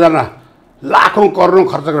हजारौँजना लाखौँ करोडौँ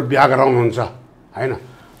खर्च गरेर बिहा गराउनुहुन्छ होइन।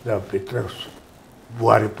 जब भित्र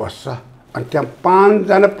बुहारी पस्छ अनि त्यहाँ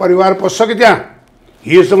 5जना परिवार पस्छ कि त्यहाँ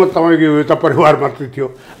हिजोसम्म तपाईँको यो त परिवार मात्रै थियो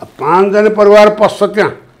 5जना परिवार पस्छ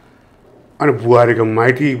त्यहाँ अनि बुहारीको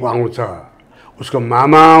माइती आउँछ उसको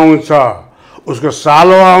मामा आउँछ उसको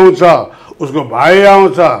सालो आउँछ उसको भाइ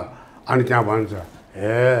आउँछ अनि त्यहाँ भन्छ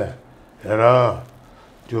हेर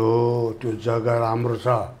त्यो जग्गा राम्रो छ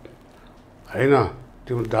होइन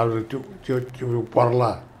त्यो दाजु त्यो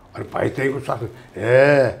पर्ला अनि भाइ त्यहीँको साथ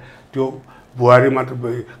त्यो बुहारी मात्र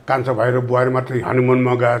कान्छा भाइ र बुहारी मात्रै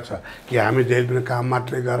हनिमुनमा गएछ कि हामी जहिले पनि काम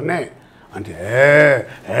मात्रै गर्ने अनि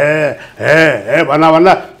हे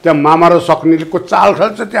भन्दा त्यहाँ मामा र सक्नेको चाल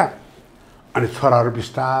खेल्छ त्यहाँ अनि छोराहरू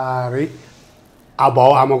बिस्तारै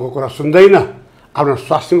बाउ आमाको कुरा सुन्दैन आफ्नो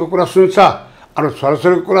स्वास्थ्यको कुरा सुन्छ आफ्नो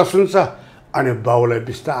छोराछोरीको कुरा सुन्छ अनि बाउलाई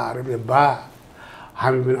बिस्तारै बा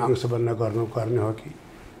हामी पनि अंशबन्ध गर्नुपर्ने हो कि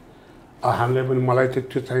हामीले पनि मलाई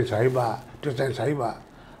त्यो चाहिन्छ है बा त्यो चाहिन्छ है बा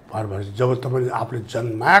भनेपछि जब तपाईँले आफूले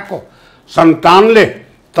जन्माएको सन्तानले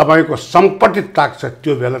तपाईँको सम्पत्ति ताक्छ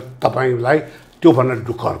त्यो बेला तपाईँलाई त्योभन्दा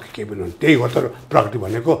दुःखहरू केही पनि हुन्। त्यही हो त प्रगति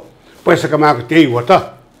भनेको पैसा कमाएको त्यही हो त।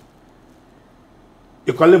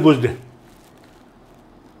 यो कसले बुझ्ने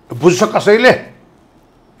बुझ्छ कसैले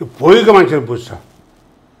यो भोगेको मान्छेले बुझ्छ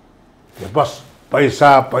बस पैसा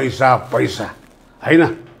पैसा पैसा होइन।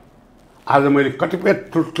 आज मैले कतिपय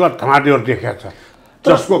ठुल्ठुला धमाडीहरू देखेको छ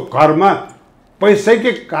जसको घरमा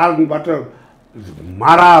पैसैकै कारणबाट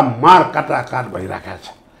मारामार काटाकाट भइरहेको छ।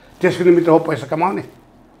 त्यसको निमित्त हो पैसा कमाउने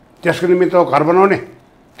त्यसको निमित्त हो घर बनाउने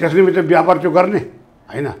त्यसको निमित्त व्यापार त्यो गर्ने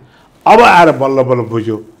होइन। अब आएर बल्ल बल्ल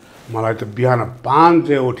बुझ्यो मलाई त बिहान 5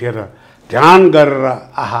 बजे उठेर ध्यान गरेर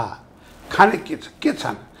आहा खाने के छ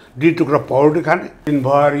 2 टुक्रा पाउडर खाने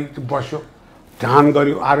दिनभरि बस्यो ध्यान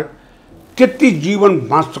गर्यो आएर त्यति जीवन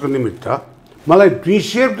बाँच्नको निमित्त मलाई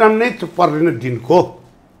 200 रुपियाँ नै पर्दैन दिनको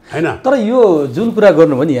होइन। तर यो जुन कुरा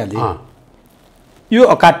गर्नुभयो नि यहाँले यो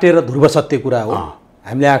अकाट्य र ध्रुव सत्य कुरा हो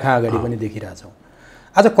हामीले आँखा अगाडि पनि देखिरहेछौँ।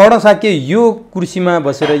 आज कर्ण शाक्य यो कुर्सीमा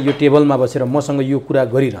बसेर यो टेबलमा बसेर मसँग यो कुरा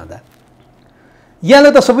गरिरहँदा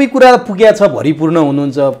यहाँले त सबै कुरा पुगेको छ, भरिपूर्ण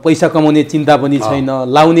हुनुहुन्छ, पैसा कमाउने चिन्ता पनि छैन,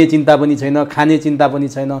 लाउने चिन्ता पनि छैन, खाने चिन्ता पनि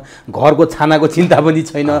छैन, घरको छानाको चिन्ता पनि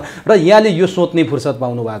छैन र यहाँले यो सोच्ने फुर्सद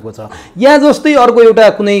पाउनु भएको छ। यहाँ जस्तै अर्को एउटा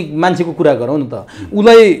कुनै मान्छेको कुरा गरौँ न त,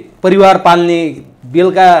 उसलाई परिवार पाल्ने,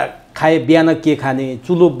 बेलुका खाए बिहान के खाने,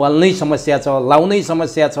 चुलो बल्नै समस्या छ, लाउनै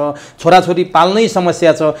समस्या छ, छोराछोरी पाल्नै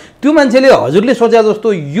समस्या छ, त्यो मान्छेले हजुरले सोचे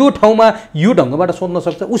जस्तो यो ठाउँमा यो ढङ्गबाट सोच्न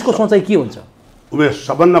सक्छ? उसको सोचाइ के हुन्छ? उमेश,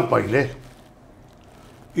 सबभन्दा पहिले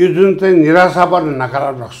यो जुन चाहिँ निराशाबाट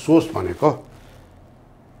नकारात्मक सोच भनेको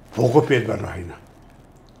भोको पेटबाट होइन,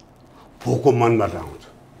 भोको मनबाट आउँछ।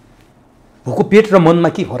 भोको पेट र मनमा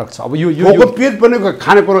के फरक छ? अब यो भोको पेट भनेको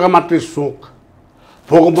खानेकुराको मात्रै सोख,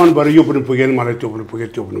 भोको मनबाट यो पनि पुगेन मलाई, त्यो पनि पुगेन,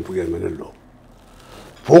 त्यो पनि पुगेन भने लोभ।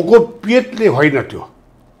 भोको पेटले होइन, त्यो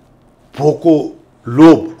भोको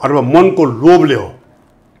लोभ अथवा मनको लोभले हो,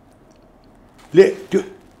 ले त्यो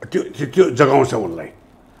त्यो त्यो जगाउँछ उसलाई,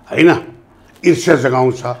 होइन? ईर्ष्या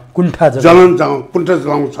जगाउँछ, जलन कुण्ठा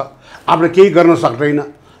जगाउँछ, आफूले केही गर्न सक्दैन।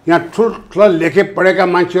 यहाँ ठुल्ठुला लेखे पढेका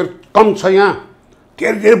मान्छेहरू कम छ, यहाँ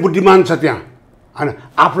धेरै धेरै बुद्धिमान छ त्यहाँ, होइन?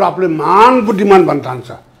 आफूले महान बुद्धिमान भन्न ठान्छ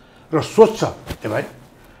र सोच्छ, ए भाइ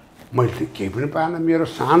मैले केही पनि पाएन, मेरो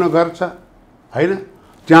सानो घर छ, होइन?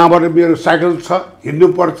 त्यहाँबाट मेरो साइकल छ,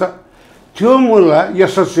 हिँड्नुपर्छ, त्यो मलाई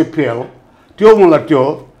एसएससी फेल, त्यो मलाई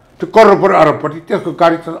त्यो करोडपति अरबपति त्यसको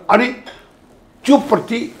गाडी छ, अनि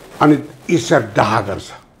त्योप्रति अनि ईर्ष्या डाहा गर्छ,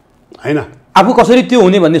 होइन? आफू कसरी त्यो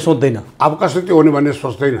हुने भन्ने सोच्दैन, आफू कसरी त्यो हुने भन्ने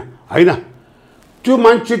सोच्दैन, होइन? त्यो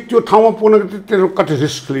मान्छे त्यो ठाउँमा पुग्नको त्यसले कति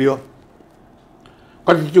रिस्क लियो,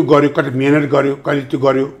 कति त्यो गर्यो, कति मिहिनेत गर्यो, कति त्यो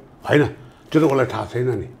गर्यो, होइन? त्यो त उसलाई थाहा छैन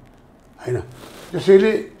नि, होइन?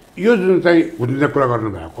 त्यसैले यो जुन चाहिँ हुने कुरा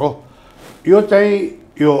गर्नुभएको, यो चाहिँ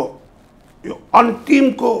यो यो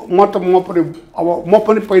अन्तिमको म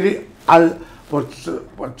पनि पहिले आज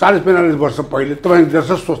 40-45 वर्ष पहिले तपाईँ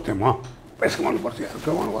जस्तो सोच्थेँ म, पैसा कमाउनुपर्छ,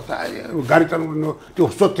 कमाउनुपर्छ, गाडी चलाउनु, त्यो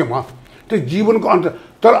सोच्थेँ म, त्यो जीवनको अन्त।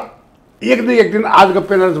 तर एक न एक दिन आजको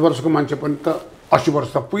 45 वर्षको मान्छे पनि त 80 वर्ष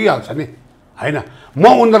त पुगिहाल्छ नि, होइन? म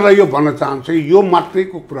उनीहरूलाई यो भन्न चाहन्छु कि यो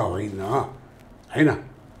मात्रैको कुरा होइन, होइन?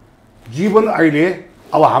 जीवन अहिले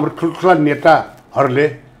अब हाम्रो ठुल्ठुला नेताहरूले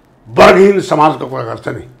वर्गहीन समाजको कुरा गर्छ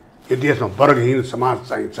नि, यो देशमा वर्गहीन समाज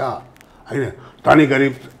चाहिन्छ, होइन? धनी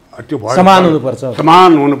गरिब त्यो भयो, समान हुनुपर्छ,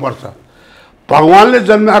 समान हुनुपर्छ। भगवान्ले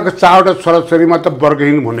जन्माएको 4वटा छोराछोरीमा त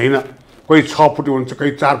वर्गहीन हुँदैन, कोही 6 फुटे हुन्छ,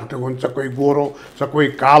 कोही 4 फुटे हुन्छ, कोही गोरो छ, कोही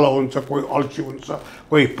कालो हुन्छ, कोही अल्छी हुन्छ,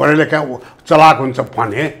 कोही पढे लेखा चलाक हुन्छ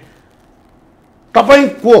भने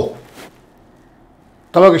तपाईँको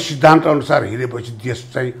सिद्धान्त अनुसार हिँडेपछि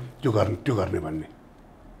देश चाहिँ त्यो गर्ने भन्ने,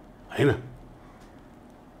 होइन?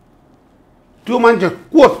 त्यो मान्छे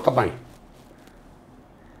को तपाईँ?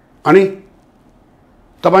 अनि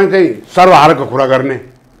तपाईँ चाहिँ सर्वहाराको कुरा गर्ने,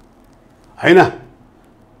 होइन?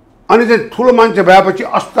 अनि चाहिँ ठुलो मान्छे भएपछि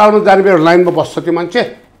अस्पतालमा जाने बेला लाइनमा बस्छ त्यो मान्छे,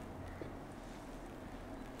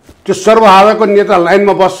 त्यो सर्वहाराको नेता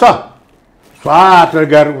लाइनमा बस्छ, स्वाट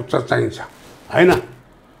गएर उच्च चाहिन्छ, होइन?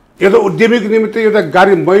 यो त उद्यमीको निमित्त एउटा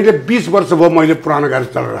गाडी मैले 20 वर्ष भयो मैले पुरानो गाडी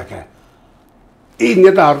चलाएर राखेँ, यी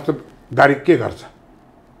नेताहरू त गाडी के गर्छ?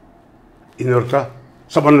 यिनीहरू त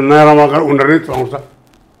सबभन्दा नयाँ रमाएर उनीहरू नै चलाउँछ,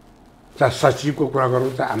 चाहे सचिवको कुरा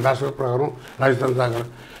गरौँ, चाहे एम्बेसडरको कुरा गरौँ, राजतन्त्र गरौँ,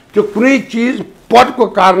 त्यो कुनै चिज पदको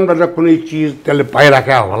कारणबाट कुनै चिज त्यसले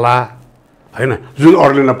पाइराखेका होला, होइन? जुन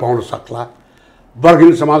अरूले नपाउन सक्ला।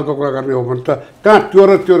 वर्गहीन समाजको कुरा गर्ने हो भने त कहाँ त्यो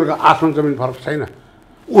र त्योको आसमान जमिन फरक छैन,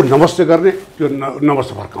 ऊ नमस्ते गर्ने, त्यो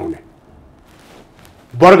नमस्ते फर्काउने।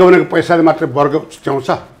 वर्ग भनेको पैसाले मात्रै वर्ग छुट्याउँछ,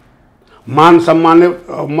 मान सम्मानले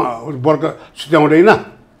वर्ग छुट्याउँदैन,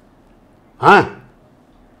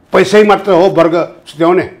 पैसै मात्र हो वर्ग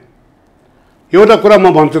छुट्याउने। एउटा कुरा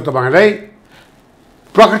म भन्छु तपाईँलाई,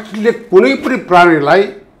 प्रकृतिले कुनै पनि प्राणीलाई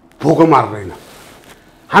भोको मार्दैन।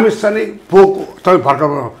 हामी सधैँ भोको, तपाईँ भर्खर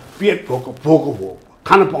पेट भोको भयो,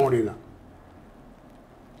 खान पाउँदैन,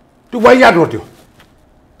 त्यो वाइयात हो, त्यो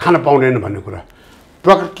खान पाउँदैन भन्ने कुरा।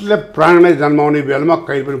 प्रकृतिले प्राणीलाई जन्माउने बेलामा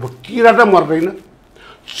कहिले पनि किरा त मर्दैन,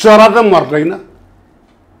 चरा त मर्दैन,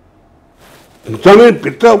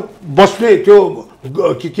 जमिनभित्र बस्ने त्यो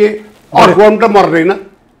के अर्थवर्म त मर्दैन,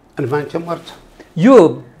 अनि मान्छे मर्छ। यो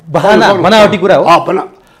बनावटी कुरा हो,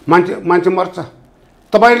 मान्छे मर्छ।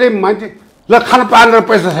 तपाईँले मान्छे ल खान पाएन र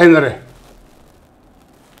पैसा छैन रे,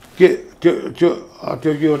 के त्यो त्यो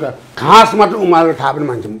त्यो एउटा घाँस मात्र उमालेर खाए पनि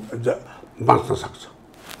मान्छे बाँच्न सक्छ।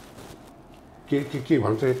 के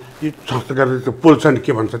भन्छ यो संस्था गरेर त्यो पोल्छ नि,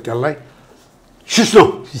 के भन्छ त्यसलाई? सिस्नो।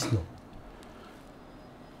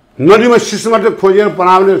 नदीमा सिस्नो मात्रै खोजेर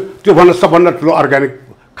बनाउने त्योभन्दा सबभन्दा ठुलो अर्ग्यानिक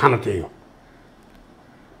खाना त्यही हो।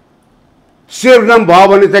 100 ग्राम भयो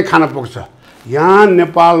भने चाहिँ खाना पुग्छ। यहाँ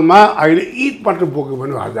नेपालमा अहिले ईद मात्र बोक्यो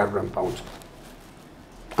भने 1000 ग्राम पाउँछ।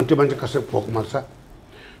 अनि त्यो मान्छे कसरी भोक मर्छ?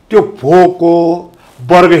 त्यो भोकको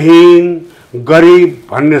वर्गहीन गरिब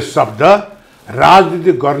भन्ने शब्द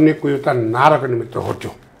राजनीति गर्नेको एउटा नाराको निमित्त हो।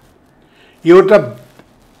 त्यो एउटा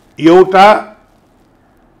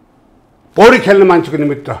पौडी खेल्ने मान्छेको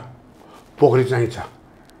निमित्त पोखरी चाहिन्छ।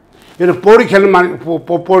 यो पौडी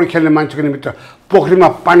खेल्ने मान्छेको निमित्त पोखरीमा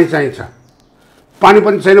पानी चाहिन्छ। पानी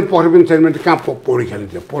पनि छैन, पोखरी पनि छैन भने कहाँ पौडी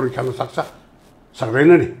खेल्ने? पौडी खेल्न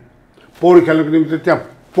सक्दैन नि। पौडी खेल्नको निमित्त त्यहाँ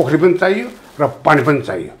पोखरी पनि चाहियो र पानी पनि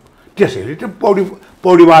चाहियो। त्यसैले त्यो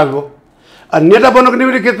पौडीबाज हो। नेता बन्नको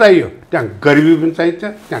निमित्त के चाहियो? त्यहाँ गरिबी पनि चाहिन्छ,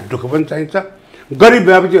 त्यहाँ दुःख पनि चाहिन्छ। गरिब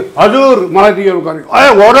भएपछि हजुर मलाई त यो गर्नु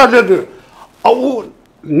हो र अब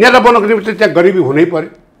नेता बन्नको निमित्त त्यहाँ गरिबी हुनै पर्यो।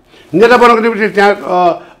 नेता बन्नको निमित्त त्यहाँ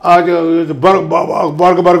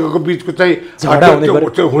वर्गको बिचको चाहिँ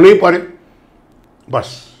हुनै पर्यो बस,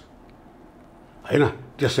 होइन?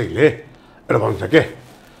 त्यसैले एउटा भन्छ के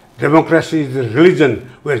democracy is the religion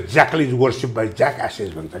where ज्याकल is worship by jack access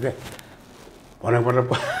भन्छ क्या। भनेको मतलब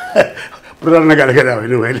प्रधानले गरेको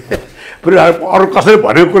होइन मैले, अरू कसैले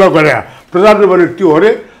भनेको कुरा गरे। प्रधानले भने त्यो हो अरे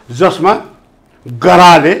जसमा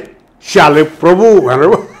गराले स्याले प्रभु भनेर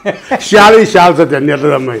स्यालै स्याल छ त्यहाँ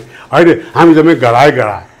नेतामै, होइन? हामी जम्मै गराए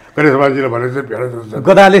गणेश मान्छेले भने चाहिँ भेट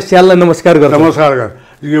गदाले स्याललाई नमस्कार गर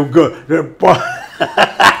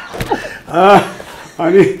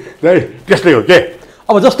अनि त्यस्तै हो के।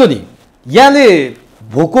 अब जस्तो नि यहाँले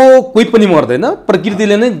भोको कोही पनि मर्दैन,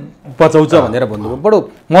 प्रकृतिले नै बचाउँछ भनेर भन्नुभयो। बडो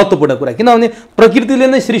महत्त्वपूर्ण कुरा, किनभने प्रकृतिले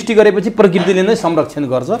नै सृष्टि गरेपछि प्रकृतिले नै संरक्षण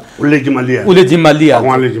गर्छ, उसले जिम्मा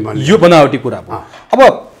लिइहाल्छ। यो बनावटी कुरा हो। अब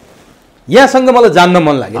यहाँसँग मलाई जान्न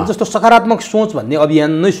मन लाग्यो, जस्तो सकारात्मक सोच भन्ने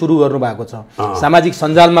अभियान नै सुरु गर्नुभएको छ। सामाजिक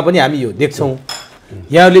सञ्जालमा पनि हामी यो देख्छौँ।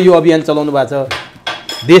 यहाँले यो अभियान चलाउनु भएको छ,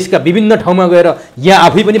 देशका विभिन्न ठाउँमा गएर यहाँ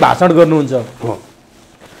आफै पनि भाषण गर्नुहुन्छ।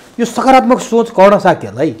 यो सकारात्मक सोच कर्ण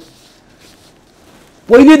साक्यलाई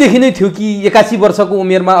पहिलेदेखि नै थियो कि 81 वर्षको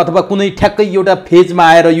उमेरमा अथवा कुनै ठ्याक्कै एउटा फेजमा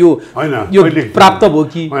आएर यो प्राप्त भयो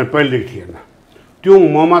कि पहिलेदेखि थिएन? त्यो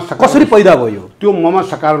ममा कसरी पैदा भयो? त्यो ममा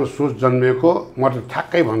सकारात्मक सोच जन्मेको म त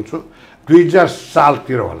ठ्याक्कै भन्छु 2000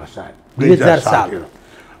 सालतिर होला सायद। 2000 सालतिर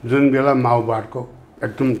जुन बेला माओवादको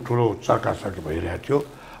एकदम ठुलो चर्काचर्की भइरहेको थियो,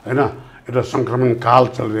 होइन? एउटा सङ्क्रमण काल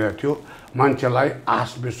चलिरहेको थियो। मान्छेलाई आश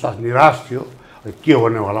विश्वास निराश थियो, के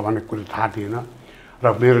हुने होला भन्ने कुरो थाहा थिएन।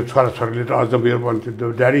 र मेरो छोराछोरीले त अझ मेरो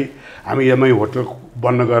भन्थ्यो ड्याडी हामी यमै होटल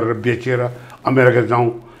बन्द गरेर बेचेर अमेरिका जाउँ,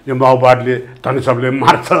 यो माओवादले धनी सबले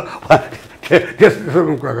मार्छ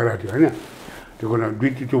त्यस्तो कुरा गरेको थियो, होइन? त्यो कुरा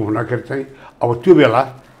त्यो हुँदाखेरि चाहिँ अब त्यो बेला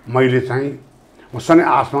मैले चाहिँ म सधैँ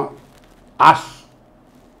आशमा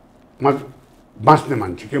बाँच्ने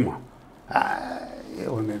मान्छे के म ए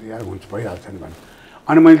भनेर यार हुन्छ भइहाल्छ नि भने।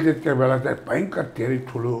 अनि मैले त्यो बेला चाहिँ भयङ्कर धेरै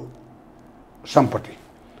ठुलो सम्पत्ति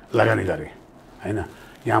लगानी गरेँ, होइन?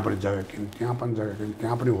 यहाँ पनि जग्गा किन्, त्यहाँ पनि जग्गा किन्,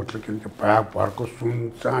 त्यहाँ पनि होटल किन्, त्यो भरको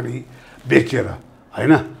सुन चाँडी बेचेर,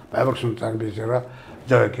 होइन? भरको सुन चाँडी बेचेर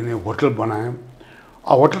जग्गा किने, होटल बनायौँ।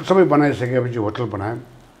 अब होटल सबै बनाइसकेपछि होटल बनायौँ।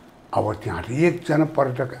 अब त्यहाँ एकजना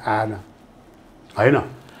पर्यटक आएन, होइन?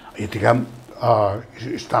 यतिका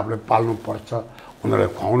स्टाफले पाल्नु पर्छ, उनीहरूलाई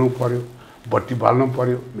खुवाउनु पऱ्यो, बत्ती बाल्नु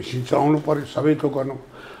पऱ्यो, मेसिन चलाउनु पऱ्यो, सबै थोक गर्नु।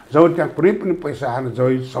 जब त्यहाँ कुनै पनि पैसा आएन,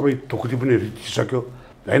 जब सबै थोकुती पनि रितिसक्यो,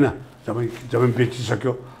 होइन? जब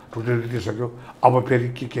बेचिसक्यो, टुक्रै रितिसक्यो, अब फेरि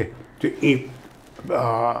के त्यो इँट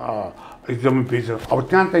एकदमै बेच। अब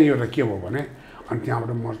त्यहाँ चाहिँ एउटा के भयो भने अनि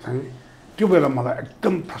त्यहाँबाट म चाहिँ त्यो बेला मलाई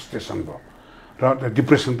एकदम फ्रस्ट्रेसन भयो र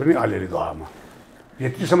डिप्रेसन पनि अलिअलि गयो। म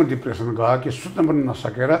यतिसम्म डिप्रेसन गयो कि सुत्न पनि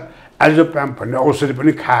नसकेर एल्जोप्राम भन्ने औषधि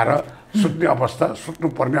पनि खाएर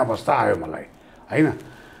सुत्नुपर्ने अवस्था आयो मलाई, होइन?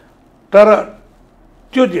 तर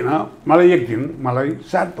त्यो दिन मलाई एक दिन मलाई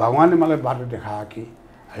सायद भगवान्ले मलाई बाटो देखायो कि,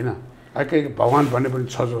 होइन? कहीँ भगवान् भन्ने पनि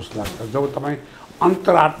छ जस्तो लाग्छ। जब तपाईँ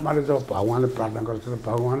अन्तरात्माले जब भगवान्ले प्रार्थना गर्छ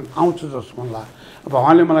भगवान् आउँछ जस्तो मन लाग्यो।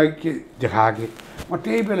 भगवान्ले मलाई के देखायो कि म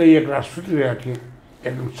त्यही बेला एक रात सुतिरहेको थिएँ,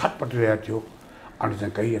 एकदम छटपटिरहेको थियो। अनि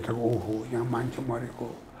चाहिँ कहीँ यता ओहो यहाँ मान्छे मरेको,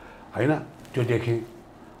 होइन? त्यो देखेँ,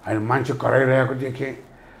 होइन? मान्छे कराइरहेको देखेँ,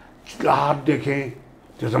 चिल्लाहट देखेँ,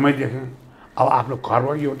 त्यो समय देखेँ। अब आफ्नो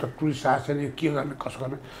घरमा यो त टुरिस्ट आएको छैन, यो के गर्ने कसो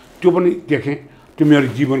गर्ने त्यो पनि देखेँ। त्यो मेरो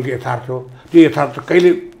जीवनको यथार्थ हो। त्यो यथार्थ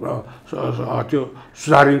कहिले त्यो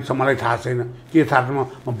सुधारिन्छ मलाई थाहा छैन। त्यो यथार्थमा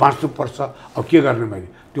म बाँच्नुपर्छ। अब के गर्ने मैले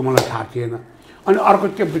त्यो मलाई थाहा थिएन। अनि अर्को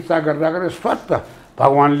त्यो विचार गर्दा स्वतः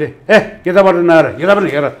भगवान्ले यताबाट नहेर यता पनि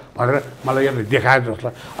हेर भनेर मलाई यता देखायो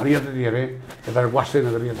जसलाई। अनि यता हेरेँ, यता वास्तै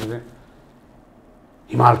नगरी यता चाहिँ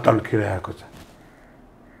हिमाल तन्किरहेको छ,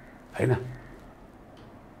 होइन?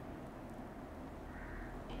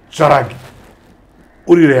 चरा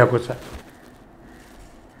उडिरहेको छ,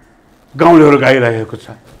 गाउँलेहरू गाइरहेको छ,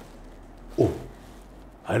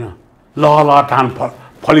 होइन? लह लह थान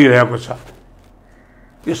फलिरहेको छ।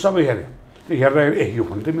 यो सबै हेरेँ, हेर्दा यो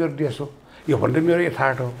पनि त मेरो देश हो, यो पनि त मेरो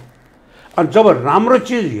यथार्थ हो। अनि जब राम्रो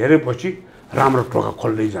चिज हेरेपछि राम्रो टोका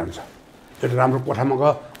खोल्दै जान्छ। एउटा राम्रो कोठामा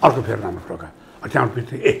गयो, अर्को फेरि राम्रो टोका, त्यहाँबाट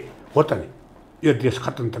फेरि हो त नि यो देश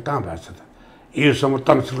खतम त कहाँ भएको छ त। योसम्म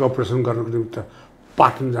तनसिलको अपरेसन गर्नुको निमित्त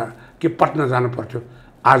पटना जानु पर्थ्यो।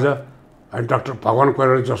 आज डाक्टर भगवान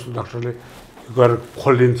कोइराला जस्तो डाक्टरले गएर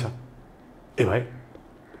खोलिदिन्छ। भाइ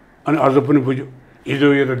अनि अझ पनि बुझ्यो, हिजो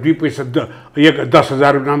एउटा 2 पैसा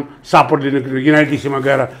 10,000 नाम सापट लिनुको युनाइटेडमा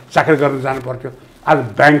गएर चाकरी गर्न जानु पर्थ्यो। आज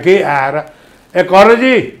ब्याङ्कै आएर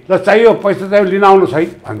करजी ल चाहियो पैसा चाहियो लिन आउनुहोस् है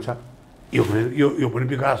भन्छ। यो पनि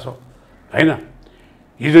विकास हो होइन।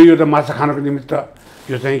 हिजो एउटा माछा खानको निमित्त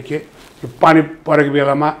यो चाहिँ के पानी परेको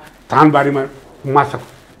बेलामा धानबारीमा माछा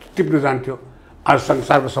टिप्न जान्थ्यो। आज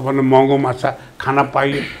संसारको सबभन्दा महँगो माछा खान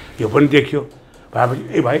पाइयो, यो पनि देखियो।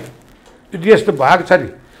 भएपछि भाइ यो देश त भएको छ नि।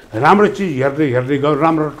 राम्रो चिज हेर्दै हेर्दै गयो,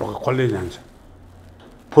 राम्रो टोका खोल्दै जान्छ।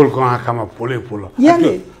 फुलको आँखामा फुलै फुल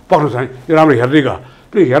पक्नु छ नि, यो राम्रो हेर्दै गयो।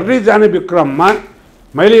 त्यो हेर्दै जाने क्रममा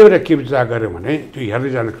मैले एउटा के विचार गरेँ भने त्यो हेर्दै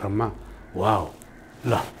जाने क्रममा वाउ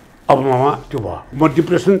ल अब ममा त्यो भयो, म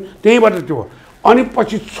डिप्रेसन त्यहीँबाट त्यो भयो। अनि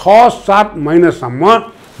पछि 6-7 महिनासम्म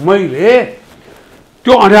मैले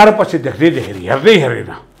त्यो अँध्यारो पछि देख्दै हेर्दै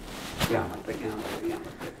हेरेन।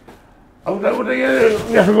 अब त उता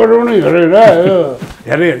यसो गरौँ नै हेरेर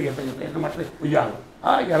मात्रै उज्यालो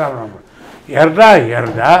राम्रो हेर्दा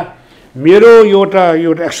हेर्दा मेरो एउटा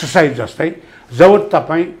एक्सर्साइज जस्तै जब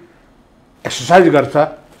तपाईँ एक्सर्साइज गर्छ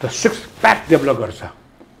त 6 प्याक डेभलप गर्छ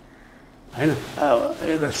होइन।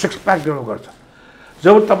 एउटा 6 प्याक डेभलप गर्छ।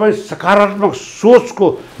 जब तपाईँ सकारात्मक सोचको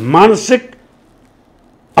मानसिक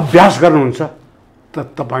अभ्यास गर्नुहुन्छ त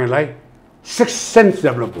तपाईँलाई 6 सेन्स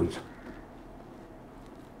डेभलप हुन्छ।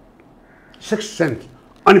 6 सेन्स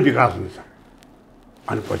अनि विकास हुन्छ।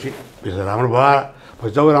 अनि पछि राम्रो भयो।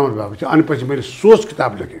 जब राम्रो भएपछि अनि पछि मैले सोच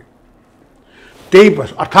किताब लेखेँ। त्यही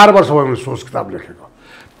 18 वर्ष भयो मैले सोच किताब लेखेको।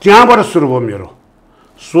 त्यहाँबाट सुरु भयो मेरो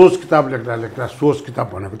सोच किताब लेख्दा सोच किताब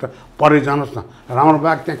भनेको त पढ्दै जानुहोस् न, राम्रो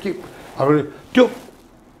भयो। त्यहाँ के अब त्यो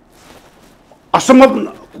असम्भव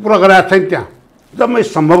कुरा गरेको छैन, त्यहाँ एकदमै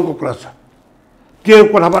सम्भवको कुरा छ। त्यो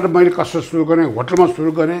कोठाबाट मैले कसरी सुरु गरेँ, होटलमा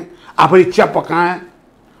सुरु गरेँ, आफै चिया पकाएँ,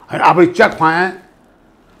 आफै चिया खुवाएँ।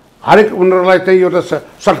 हरेक उनीहरूलाई चाहिँ एउटा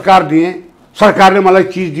सरकार दिएँ, सरकारले मलाई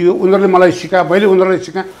चिज दियो, उनीहरूले मलाई सिकाए, मैले उनीहरूलाई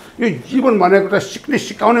सिकाएँ। यो जीवन भनेको त सिक्ने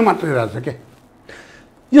सिकाउने मात्रै रहेछ क्या।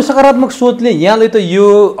 यो सकारात्मक सोचले यहाँले त यो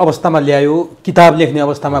अवस्थामा ल्यायो, किताब लेख्ने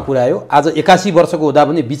अवस्थामा पुर्यायो। आज 81 वर्षको हुँदा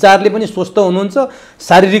पनि विचारले पनि स्वस्थ हुनुहुन्छ,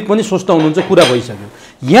 शारीरिक पनि स्वस्थ हुनुहुन्छ, कुरा भइसक्यो।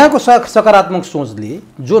 यहाँको सकारात्मक सोचले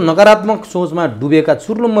जो नकारात्मक सोचमा डुबेका,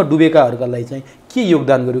 चुर्लुममा डुबेकाहरूलाई चाहिँ के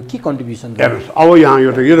योगदान गर्यो, के कन्ट्रिब्युसन गर्यो? हेर्नुहोस्, अब यहाँ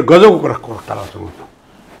एउटा यो गजबको कुरा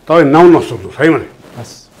तपाईँ नाउँ नसोध्नुहोस् है।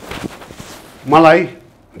 मलाई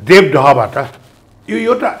देवडहबाट यो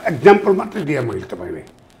एउटा एक्जाम्पल मात्रै दिएँ मैले तपाईँलाई।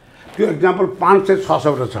 त्यो एक्जाम्पल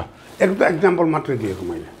 500-600 छ, एक एक्जाम्पल मात्रै दिएको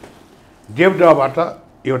मैले। देवडहबाट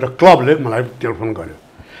एउटा क्लबले मलाई टेलिफोन गर्यो,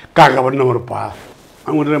 काकाबाट नम्बर पायो।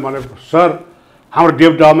 अनि उनीहरूले मलाई सर हाम्रो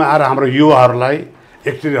देवडहमा आएर हाम्रो युवाहरूलाई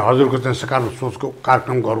एकचोटि हजुरको चाहिँ सकारात्मक सोचको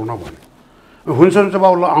कार्यक्रम गरौँ न भने। हुन्छ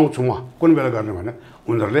बाबु ल आउँछु म, कुन बेला गर्ने भने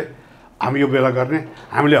उनीहरूले हामी यो बेला गर्ने,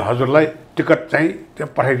 हामीले हजुरलाई टिकट चाहिँ त्यो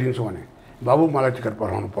पठाइदिन्छौँ भने। बाबु मलाई टिकट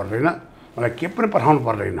पठाउनु पर्दैन, मलाई के पनि पठाउनु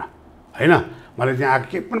पर्दैन होइन। मैले त्यहाँ आएको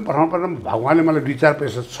केही पनि पठाउनु पर्दैन। भगवान्ले मलाई 2-4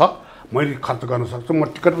 पैसा छ, मैले खर्च गर्न सक्छु। म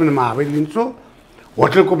टिकट पनि म आफै लिन्छु,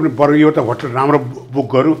 होटलको पनि बरु एउटा होटल राम्रो बुक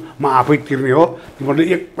गरौँ, म आफै तिर्ने हो, तिमीहरूले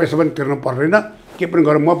 1 पैसा पनि तिर्नु पर्दैन, के पनि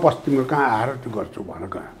गरौँ, म बस तिम्रो कहाँ आएर त्यो गर्छु भनेर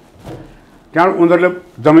गएँ। त्यहाँबाट उनीहरूले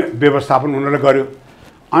जम्मै व्यवस्थापन उनीहरूले गर्यो।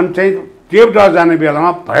 अनि चाहिँ देवडह जाने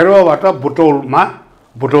बेलामा भैरवबाट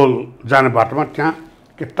बुटोल जाने बाटोमा त्यहाँ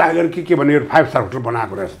के टाइगर के भन्ने 5 स्टार होटल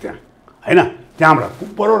बनाएको रहेछ त्यहाँ होइन।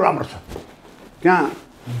 त्यहाँबाट बडो राम्रो छ। त्यहाँ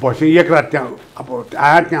बसेँ 1 रात, त्यहाँ अब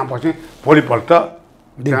आएर त्यहाँ बसेँ। भोलिपल्ट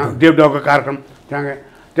त्यहाँ देवडहको कार्यक्रम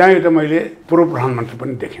त्यहाँ एउटा मैले पूर्व प्रधानमन्त्री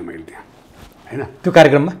पनि देखेँ मैले त्यहाँ होइन। त्यो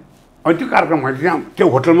कार्यक्रममा अनि त्यो कार्यक्रम मैले त्यहाँ त्यो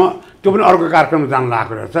होटलमा त्यो पनि अर्को कार्यक्रममा जानु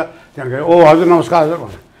लागेको रहेछ। त्यहाँ गएँ, ओ हजुर नमस्कार हजुर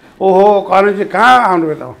भने। ओहो कर्णजी कहाँ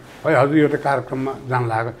आउनुभयो त? है हजुर एउटा कार्यक्रममा जानु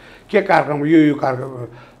लाग्यो। के कार्यक्रम? यो कार्यक्रम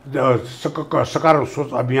सकारात्मक सोच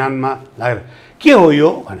अभियानमा लागेर। के हो यो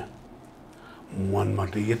भने मनमा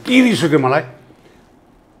त यति रिस उठ्यो मलाई।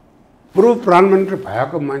 पूर्व प्रधानमन्त्री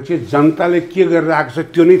भएको मान्छे जनताले के गरिरहेको छ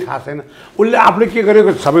त्यो नै थाहा छैन। उसले आफूले के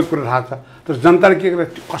गरेको सबै कुरा थाहा छ, तर जनताले के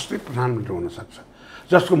गरेको त्यो कसरी प्रधानमन्त्री हुनसक्छ?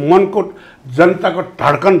 जसको मनको जनताको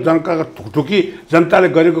धड्कन, जनताको धुकधुकी, जनताले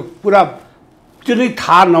गरेको कुरा त्यो नै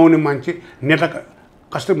थाहा नहुने मान्छे नेता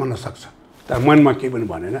कसरी बन्न सक्छ? तर मनमा केही पनि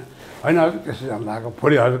भनेन। होइन हजुर त्यसै जानु लाग्यो।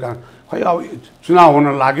 भोलि हजुर कहाँ खै अब चुनाव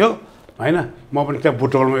हुन लाग्यो होइन म पनि त्यहाँ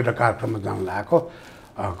बुटोलमा एउटा कार्यक्रममा जानु लागेको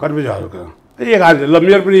कति बजी हजुर 11 ल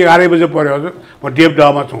मेरो पनि 11 बजे पऱ्यो हजुर म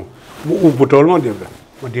देवडहमा छु ऊ बुटोलमा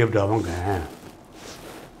म देवडहमा गएँ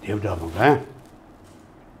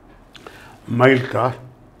मैले त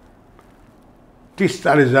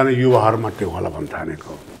 30-40 जना युवाहरू मात्रै होला भन्न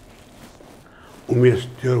ठानेको Umesh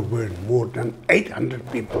there were more than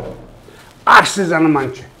 800 people 800 जना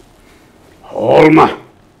मान्छे हलमा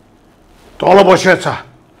तल बसेको छ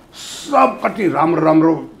सब कति राम्रो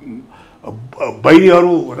राम्रो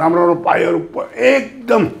बहिनीहरू राम्रो राम्रो भाइहरू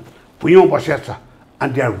एकदम भुइँमा बसेको छ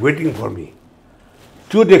and they are waiting for me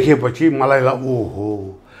त्यो देखेपछि मलाई ओहो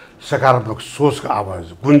सकारात्मक सोचको आवाज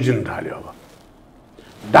गुन्जिन थाल्यो अब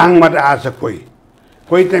डाङबाट आएछ कोही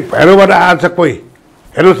चाहिँ भैरवबाट आएछ कोही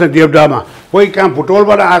हेर्नुहोस् न देवडामा कोही कहाँ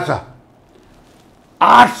बुटोलबाट आएछ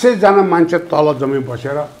 800 जना मान्छे तल जम्मै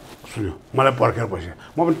बसेर सुन्यो मलाई पर्खेर बस्यो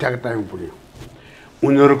म पनि ठ्याक्क टाइम पुग्यो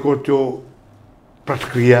उनीहरूको त्यो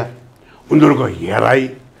प्रतिक्रिया उनीहरूको हेराइ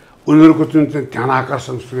उनीहरूको जुन चाहिँ ध्यान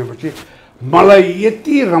आकर्षण सुनेपछि मलाई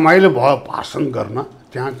यति रमाइलो भयो भाषण गर्न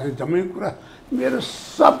त्यहाँ चाहिँ जम्मै कुरा मेरो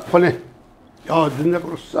सब खने दुनियाँ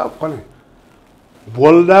कुरो सब खने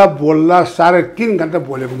बोल्दा 3.5 घन्टा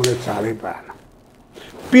बोलेको मैले चालै पाएन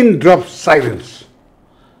पिन ड्रप साइलेन्स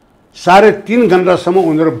 3.5 घन्टासम्म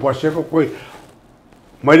उनीहरू बसेको कोही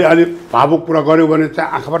मैले अलि भावुक कुरा गऱ्यो भने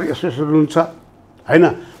चाहिँ आँखाबाट यसो हुन्छ होइन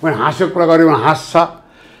मैले हाँसेको कुरा गऱ्यो भने हाँस्छ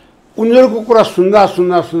उनीहरूको कुरा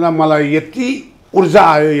सुन्दा मलाई यति ऊर्जा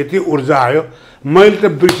आयो मैले त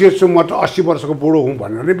बिर्सेछु म त 80 वर्षको बुढो हुँ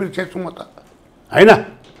भनेर नै बिर्सेछु म त होइन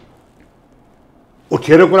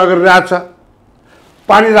उठेर कुरा गरिरहेछ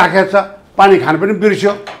पानी राखेको छ पानी खान पनि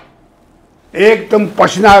बिर्स्यो एकदम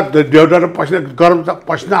पसिना ढेउडा र पसिना गरम छ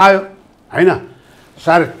पसिना आयो होइन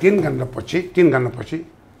 3.5 घन्टापछि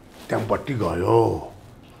त्यहाँ बत्ती गयो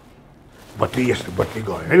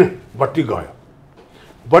होइन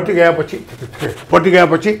बत्ती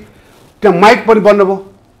गएपछि त्यहाँ माइक पनि बन्द भयो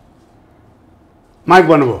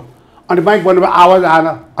अनि माइक बन्नुभयो आवाज आएन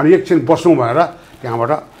अनि एकछिन बसौँ भनेर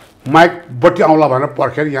त्यहाँबाट माइक बत्ती आउँला भनेर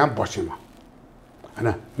पर्खेर यहाँ बसेँ म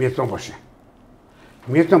होइन मेचमा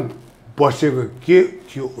बसेको के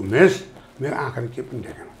थियो उमेश मेरो आँखाले के पनि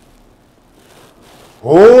देखेन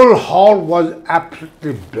whole hall was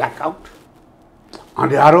absolutely black out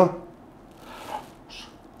अँध्यारो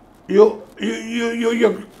यो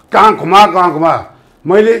कहाँ घुमा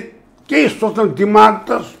मैले केही सोच्न दिमाग त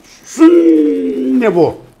शून्य भयो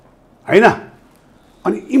होइन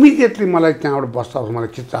अनि इमिडिएटली मलाई त्यहाँबाट बस्दा मलाई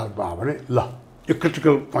के चाल भयो भने ल यो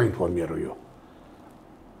क्रिटिकल पोइन्ट हो मेरो यो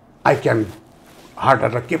आई क्यान हार्ट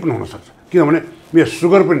एट्याक के पनि हुनसक्छ किनभने मेरो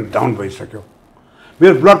सुगर पनि डाउन भइसक्यो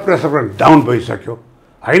मेरो ब्लड प्रेसर पनि डाउन भइसक्यो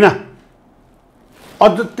होइन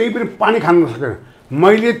अझ त्यही पनि पानी खान नसकेन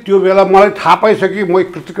मैले त्यो बेला मलाई थाहा पाइसकेँ म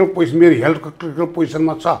क्रिटिकल पोजिसन मेरो हेल्थको क्रिटिकल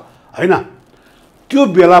पोजिसनमा छ होइन त्यो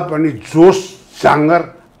बेला पनि जोस जाँगर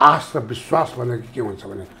आश र विश्वास भनेको के हुन्छ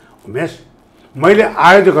भने उमेश मैले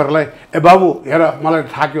आयोजकहरूलाई ए बाबु हेर मलाई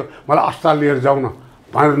थाक्यो मलाई अस्पताल लिएर जाउँ न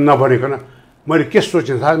भनेर नभनिकन मैले के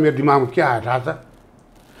सोचेँ थाहा मेरो दिमागमा के आयो थाहा छ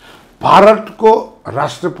भारतको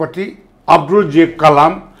राष्ट्रपति अब्दुल जे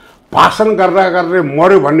कलाम भाषण गर्दा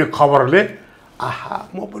मर्यो भन्ने खबरले आहा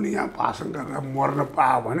म पनि यहाँ भाषण गरेर मर्न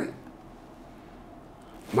पायो भने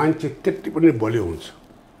मान्छे त्यति पनि बलियो हुन्छ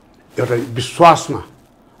एउटा विश्वासमा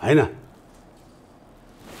होइन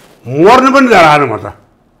मर्न पनि डराएन म त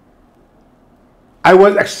आई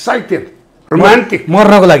वाज एक्साइटेड रोमान्टिक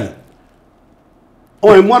मर्नको लागि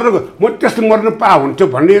मर्नको म त्यस्तो मर्न पाए हुन्थ्यो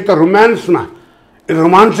भन्ने त रोमान्समा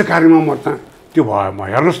रोमाञ्चकारीमा म त त्यो भयो म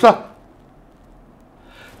हेर्नुहोस् त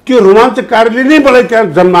त्यो रोमाञ्चकारीले नै मलाई त्यहाँ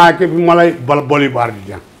जन्मायो कि मलाई बलि पारिदियो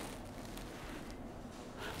त्यहाँ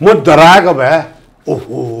म डराएको भए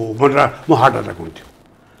ओहो म हार्ट एट्याक हुन्थ्यो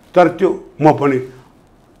तर त्यो म पनि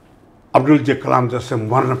अब्दुल जे कलाम जस्तै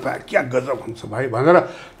मर्न पाए क्या गजब हुन्छ भाइ भनेर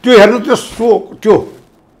त्यो हेर्नु त्यो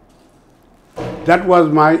द्याट वाज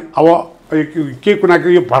माई अब के कुना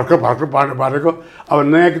यो भर्खर बाँडेको अब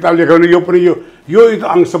नयाँ किताब लेख्यो भने यो पनि यो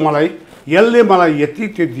अंश मलाई यसले मलाई यति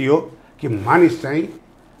त्यो दियो कि मानिस चाहिँ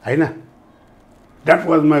होइन that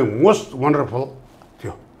was my most wonderful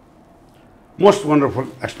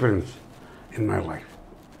experience in my life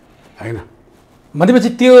होइन भनेपछि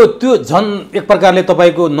त्यो झन् एक प्रकारले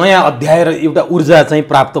तपाईँको नयाँ अध्याय र एउटा ऊर्जा चाहिँ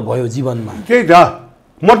प्राप्त भयो जीवनमा त्यही त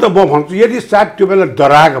म भन्छु यदि सायद त्यो बेला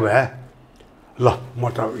डराएको भए ल म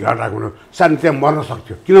त याद राख्नु सायद त्यहाँ मर्न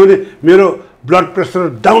सक्थ्यो किनभने मेरो ब्लड प्रेसर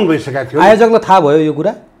डाउन भइसकेको थियो आयोजकलाई थाहा भयो यो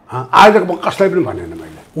कुरा आयोजक म कसलाई पनि भनेन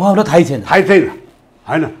मैले उहाँहरूलाई थाहै छैन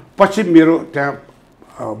होइन पछि मेरो त्यहाँ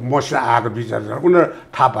मसित आएको 2-4 जना उनीहरू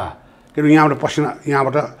थाहा पायो किनभने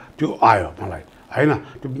यहाँबाट त्यो आयो मलाई होइन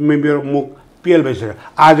त्यो मेरो मुख पेल भइसक्यो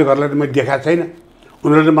आजघरलाई त मैले देखाएको छैन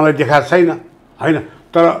उनीहरूले मलाई देखाएको छैन होइन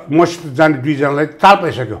तर मसित जाने दुईजनालाई ताल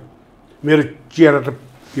पाइसक्यो मेरो चेहरा त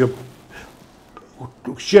यो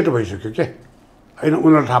सेतो भइसक्यो के होइन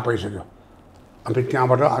उनीहरूलाई थाहा पाइसक्यो अनि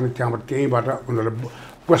त्यहीँबाट उनीहरूले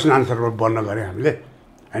क्वेसन आन्सरबाट बन्द गऱ्यो हामीले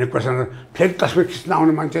होइन क्वेसन फेरि तस्बिर खिच्न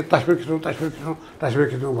आउने मान्छे तस्बिर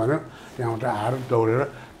खिच्नु भन्यो त्यहाँबाट आएर दौडेर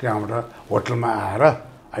त्यहाँबाट होटलमा आएर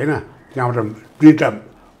होइन त्यहाँबाट 2टा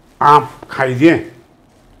आँप खाइदिएँ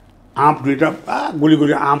आँप 2टा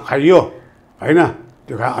गुली आँप खाइयो होइन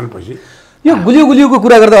त्यो खायो अनेपछि यो गुलियोको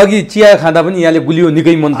कुरा गर्दा अघि चिया खाँदा पनि यहाँले गुलियो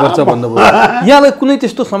निकै मनपर्छ भन्नुभयो यहाँलाई कुनै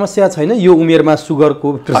त्यस्तो समस्या छैन यो उमेरमा सुगरको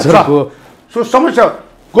प्रेसरको समस्या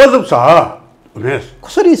गजब छ उमेश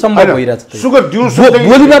कसरी सम्भव भइरहेछ सुगर दिउँसो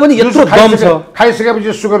बोलीमा पनि यत्रो दम छ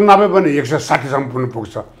खाइसकेपछि सुगर नाप्यो भने 160 सम्म पुग्न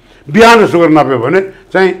पुग्छ बिहान सुगर नाप्यो भने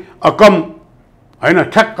चाहिँ कम होइन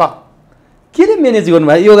ठ्याक्क केले म्यानेज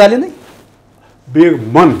गर्नुभयो योगाले नै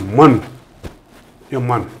मन यो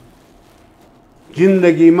मन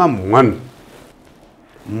जिन्दगीमा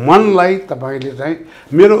मनलाई तपाईँले चाहिँ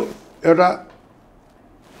मेरो एउटा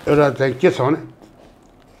चाहिँ के छ भने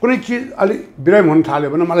कुनै चिज अलिक बिरामी हुन थाल्यो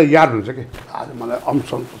भने मलाई याद हुन्छ कि आज मलाई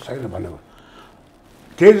अम्सम्स छैन भनेको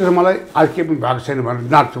त्यही जस्तो मलाई आज के पनि भएको छैन भनेर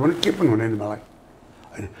नाच्छु भने के पनि हुँदैन मलाई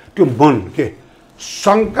होइन त्यो मन के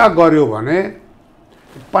शङ्का गऱ्यो भने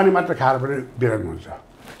पानी मात्र खाएर पनि बिरामी हुन्छ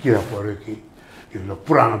किरा पऱ्यो कि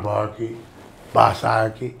पुरानो भयो कि बास आयो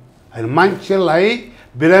कि होइन मान्छेलाई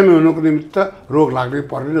बिरामी हुनुको निमित्त रोग लाग्नै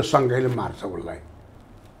पर्दैन शङ्काले मार्छ उसलाई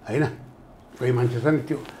होइन कोही मान्छे छ नि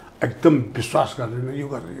त्यो एकदम विश्वास गर्दैन यो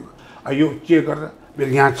गर्दा यो चेक गर्दा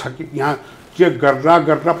मेरो यहाँ छ कि यहाँ चेक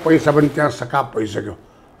गर्दा पैसा पनि त्यहाँ सकाप भइसक्यो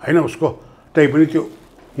होइन उसको त्यही पनि त्यो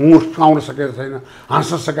मुस्काउन सकेको छैन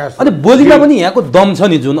हाँस्न सकेको छैन अनि बोलीमा पनि यहाँको दम छ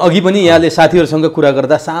नि जुन अघि पनि यहाँले साथीहरूसँग कुरा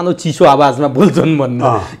गर्दा सानो चिसो आवाजमा बोल्छन् भन्नु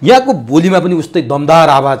यहाँको बोलीमा पनि उस्तै दमदार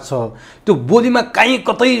आवाज छ त्यो बोलीमा काहीँ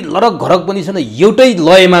कतै लरक घरक पनि छैन एउटै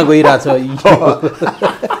लयमा गइरहेछ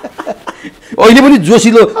अहिले पनि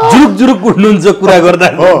जोसिलो जुरुक उठ्नुहुन्छ कुरा गर्दा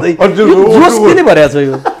जोस किन भरेको छ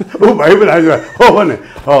यो भाइ हो भने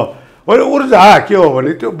ऊर्जा के हो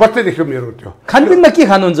भने त्यो बच्चैदेखि मेरो त्यो खानपिनमा के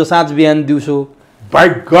खानुहुन्छ साँझ बिहान दिउँसो बाई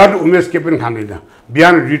गड उमेश के पनि खाँदैन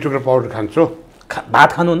बिहान 2 टुक्रा पाउडर खान्छु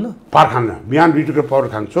भात खानुहुन्न भात खान्न बिहान 2 टुक्रा पाउडर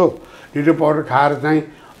खान्छु 2 टुक्रा पाउडर खाएर चाहिँ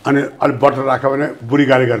अनि अलिक बटर राख्यो भने बुढी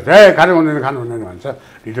गाली गर्छ ए खानु हुँदैन भन्छ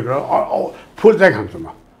 2 टुक्रा फुल चाहिँ खान्छु म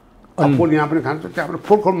फुल यहाँ पनि खान्छु त्यहाँ पनि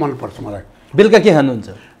फुल मनपर्छ मलाई बेलुका के खानुहुन्छ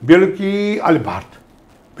बेलुकी अलिक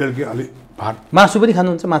भात मासु पनि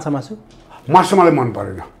खानुहुन्छ माछा मासु मलाई मन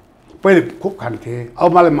परेन पहिले खुब खान्थेँ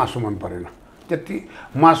अब मलाई मासु मन परेन त्यति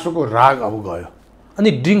मासुको राग अब गयो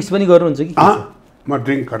अनि ड्रिङ्क्स पनि गर्नुहुन्छ कि म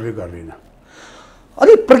ड्रिङ्क गर्दिनँ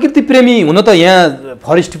अलि प्रकृति प्रेमी हुन त यहाँ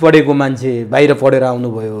फरेस्ट पढेको मान्छे बाहिर पढेर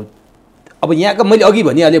आउनुभयो अब यहाँका मैले अघि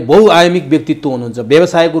भनिहालेँ बहुआयामिक व्यक्तित्व हुनुहुन्छ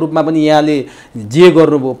व्यवसायको रूपमा पनि यहाँले जे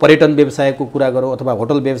गर्नुभयो पर्यटन व्यवसायको कुरा गरौँ अथवा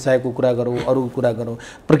होटल व्यवसायको कुरा गरौँ अरू कुरा गरौँ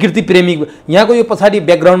प्रकृति प्रेमी यहाँको यो पछाडि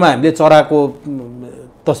ब्याकग्राउन्डमा हामीले चराको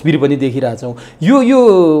तस्बिर पनि देखिरहेछौँ यो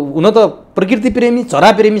हुन त प्रकृति प्रेमी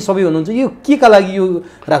चरा प्रेमी सबै हुनुहुन्छ यो के का लागि यो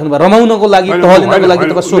राख्नुभयो रमाउनको लागि टहलिनको लागि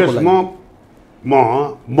अथवा सोको लागि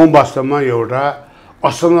म वास्तवमा एउटा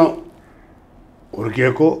असँग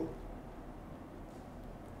हुर्किएको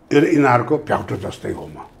इनारको भ्याउटो जस्तै हो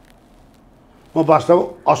म वास्तव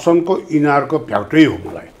असनको इनारको भ्याउटै हो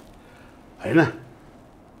मलाई होइन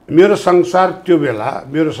मेरो संसार त्यो बेला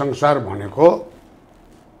मेरो संसार भनेको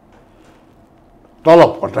तल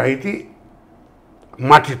फटाइती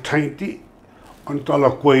माथि ठाइती अनि तल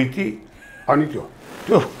कोइती अनि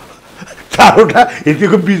त्यो चारवटा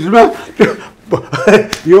हिटीको बिचमा त्यो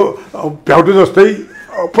यो भ्याउटो जस्तै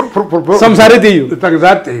संसारै त्यही हो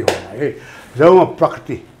संसार त्यही हो है जब म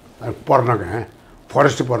प्रकृति पढ्न गएँ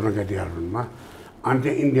फरेस्ट पढ्न गएँ डिहार्डनमा अनि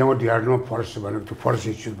त्यहाँ इन्डियामा डिहार्डनमा फरेस्ट भनेको त्यो फरेस्ट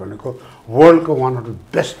इन्स्टिच्युट भनेको वर्ल्डको one of the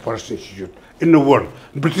best forest institute in the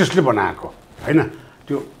world ब्रिटिसले बनाएको होइन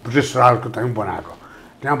त्यो ब्रिटिस राजको टाइम बनाएको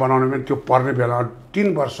त्यहाँ बनाउने भने त्यो पढ्ने बेलामा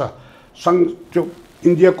 3 वर्ष त्यो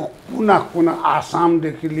इन्डियाको कुना कुना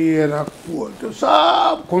आसामदेखि लिएर त्यो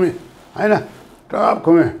सब घुमेँ होइन सब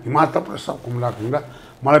घुमेँ हिमालय प्रदेश सब घुम्दा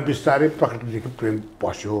मलाई बिस्तारै प्रकृतिदेखि प्रेम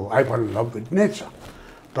पस्यो आई फल लभ विथ नेचर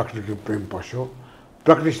प्रकृतिको प्रेम पस्यो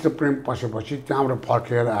प्रकृतिसित प्रेम पसेपछि त्यहाँबाट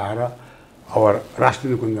फर्केर आएर अब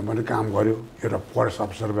राष्ट्रिय निकुञ्जमा पनि काम गऱ्यो एउटा फरेस्ट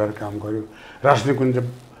अफिसर भएर काम गऱ्यो राष्ट्रिय निकुञ्ज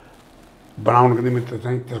बनाउनको निमित्त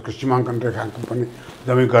चाहिँ त्यसको सीमाङ्कन रेखाङ्कन पनि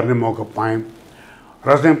जम्मै गर्ने मौका पाएँ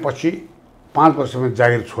र चाहिँ पछि 5 वर्षमा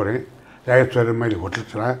जागिर छोडेर मैले होटल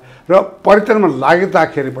चलाएँ र पर्यटनमा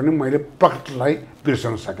लाग्दाखेरि पनि मैले प्रकृतिलाई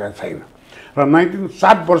बिर्सन सकेको छैन र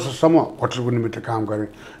 7 वर्षसम्म होटलको निमित्त काम गरेँ।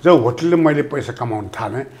 जब होटलले मैले पैसा कमाउन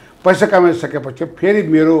थालेँ, पैसा कमाइसकेपछि फेरि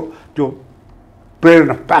मेरो त्यो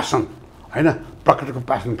प्रेरणा प्यासन होइन प्रकृतिको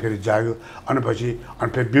प्यासन फेरि जाग्यो। अनि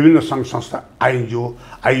फेरि विभिन्न सङ्घ संस्था INGO,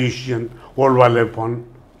 IUCN, world wild life fund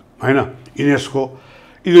होइन युनेस्को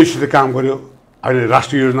यिनीहरूसित काम गर्यो। अहिले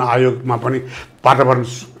राष्ट्रिय योजना आयोगमा पनि वातावरण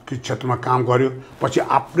क्षेत्रमा काम गर्यो। पछि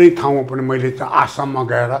आफ्नै ठाउँमा पनि मैले चाहिँ आसाममा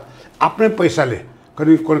गएर आफ्नै पैसाले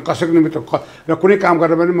कसैको निमित्त र कुनै काम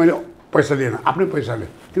गरेर पनि मैले पैसा लिएन, आफ्नै पैसाले,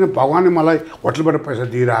 किन भगवान्ले मलाई होटलबाट पैसा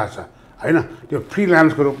दिइरहेछ होइन। त्यो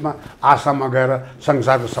फ्रिल्यान्सको रूपमा आसाममा गएर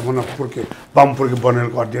संसारको सबभन्दा बम फुर्के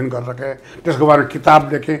बनेलको अध्ययन गरेर गएँ। त्यसको बारेमा किताब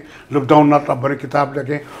लेखेँ, लकडाउन नट भन्ने किताब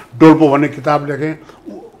लेखेँ, डोल्पो भन्ने किताब लेखेँ।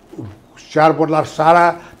 4 बोतल सारा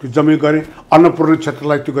त्यो जमी गरेँ, अन्नपूर्ण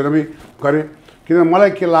क्षेत्रलाई त्यो जमी गरेँ। किन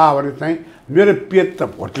मलाई के लाग्यो भने चाहिँ मेरो पेट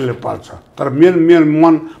त होटलले पाल्छ, तर मेरो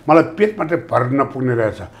मन मलाई पेट मात्रै भर्न नपुग्ने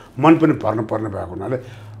रहेछ, मन पनि भर्न पर्ने भएको हुनाले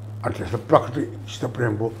अनि त्यसमा प्रकृतिसित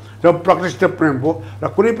प्रेम भयो। जब प्रकृतिसित प्रेम भयो र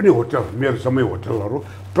कुनै पनि होटल, मेरो सबै होटलहरू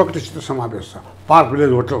प्रकृतिसित समावेश छ। पार्क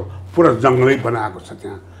भिलेज होटल पुरा जङ्गलै बनाएको छ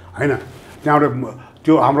त्यहाँ होइन। त्यहाँबाट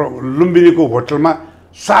त्यो हाम्रो लुम्बिनीको होटलमा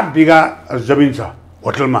 7 बिघा जमिन छ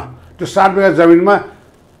होटलमा। त्यो 7 बिघा जमिनमा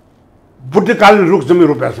बुद्धिकालीन रुख जमिन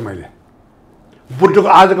रोपेको छु मैले। बुद्धको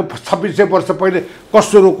आजको 2600 वर्ष पहिले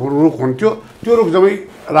कस्तो रुख हुन्थ्यो त्यो रुख जम्मै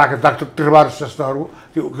राखेँ। डाक्टर त्रिवार श्रेष्ठहरू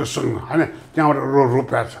त्यो होइन त्यहाँबाट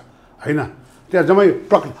रोपेको छ होइन। त्यहाँ जम्मै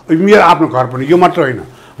मेरो आफ्नो घर पनि यो मात्र होइन,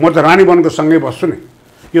 म त रानीवनको सँगै बस्छु नि।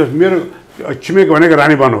 यो मेरो छिमेकी भनेको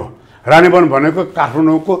रानीवन हो। रानीवन भनेको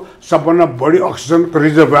काठमाडौँको सबभन्दा बढी अक्सिजनको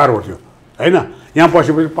रिजर्भर हो त्यो होइन। यहाँ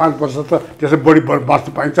बसेपछि 5 वर्ष त त्यसै बढी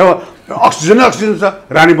बस्न पाइन्छ। अक्सिजन छ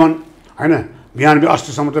रानीवन होइन। बिहान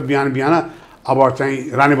अस्तिसम्म त बिहान अब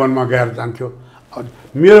चाहिँ रानीवनमा गएर जान्थ्यो।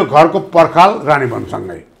 मेरो घरको पर्खाल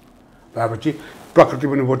रानीवनसँगै भएपछि प्रकृति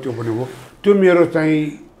पनि भयो, त्यो पनि भयो। त्यो मेरो चाहिँ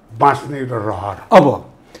बाँच्ने एउटा रहर। अब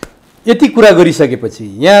यति कुरा गरिसकेपछि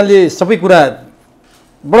यहाँले सबै कुरा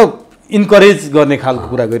बडो इन्करेज गर्ने खालको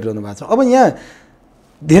कुरा गरिरहनु भएको छ। अब यहाँ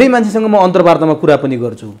धेरै मान्छेसँग म अन्तर्वार्तामा कुरा पनि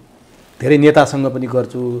गर्छु, धेरै नेतासँग पनि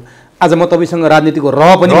गर्छु। आज म तपाईँसँग राजनीतिको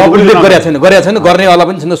पनि उल्लेख गरेका छैन, गर्नेवाला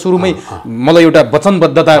पनि छैन। सुरुमै मलाई एउटा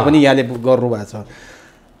वचनबद्धता पनि यहाँले गर्नुभएको छ।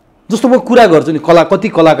 जस्तो म कुरा गर्छु नि, कति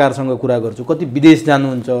कलाकारसँग कुरा गर्छु, कति विदेश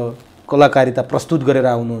जानुहुन्छ, कलाकारिता प्रस्तुत गरेर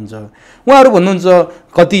आउनुहुन्छ। उहाँहरू भन्नुहुन्छ,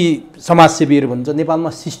 कति समाजसेवीहरू भन्नुहुन्छ नेपालमा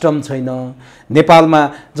सिस्टम छैन। नेपालमा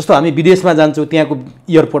जस्तो हामी विदेशमा जान्छौँ, त्यहाँको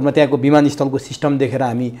एयरपोर्टमा त्यहाँको विमानस्थलको सिस्टम देखेर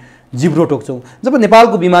हामी जिब्रो टोक्छौँ। जब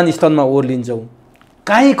नेपालको विमानस्थलमा ओर्लिन्छौँ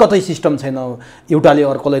कहीँ कतै सिस्टम छैन, एउटाले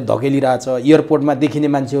अर्कोलाई धकेलिरहेछ। एयरपोर्टमा देखिने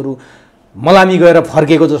मान्छेहरू मलामी गएर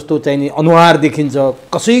फर्केको जस्तो चाहिँ नि अनुहार देखिन्छ।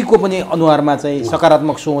 कसैको पनि अनुहारमा चाहिँ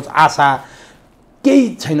सकारात्मक सोच, आशा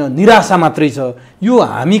केही छैन, निराशा मात्रै छ। यो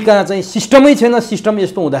हामी कहाँ चाहिँ सिस्टमै छैन। सिस्टम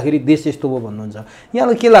यस्तो हुँदाखेरि देश यस्तो हो भन्नुहुन्छ।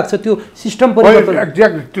 यहाँलाई के लाग्छ त्यो सिस्टम परिवर्तन?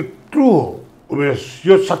 एक्ज्याक्टली त्यो ट्रु हो उमेश,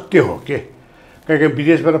 यो सत्य हो के। किनकि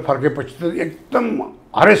विदेशबाट फर्केपछि त एकदम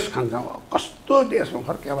हरेस खान्छ, कस्तो देशमा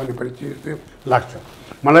फर्क्यो भने पनि चिज लाग्छ।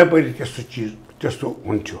 मलाई पहिले त्यस्तो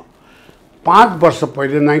हुन्थ्यो। 5 वर्ष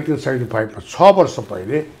पहिले 1975मा 6 वर्ष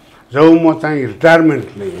पहिले जब म चाहिँ रिटायरमेन्ट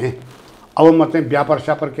लिएँ, अब म चाहिँ व्यापार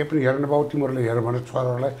स्यापार केही पनि हेर्न पाऊ, तिमीहरूले हेर भनेर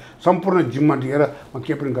छोराहरूलाई सम्पूर्ण जिम्मा दिएर म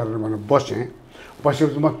केही पनि गरेर भनेर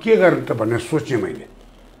बसेपछि म के गर्ने त भन्ने सोचेँ मैले।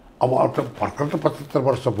 अब त भर्खर त 75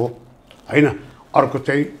 वर्ष भयो होइन। अर्को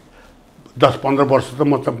चाहिँ 10-15 वर्ष त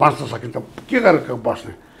म त बाँच्न सकिन्छ। के गरेर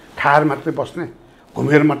बस्ने? खाएर मात्रै बस्ने,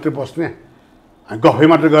 घुमेर मात्रै बस्ने, गफै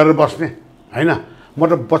मात्रै गरेर बस्ने होइन। म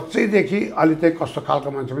त बच्चैदेखि अलि चाहिँ कस्तो खालको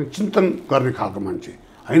मान्छे पनि चिन्तन गर्ने खालको मान्छे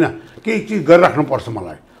होइन। केही चिज गरिराख्नुपर्छ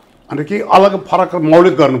मलाई, अनि केही अलग फरक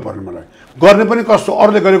मौलिक गर्नुपर्ने मलाई। गर्ने पनि कस्तो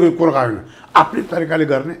अरूले गरेको कुरो होइन, आफ्नै तरिकाले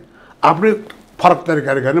गर्ने, आफ्नै फरक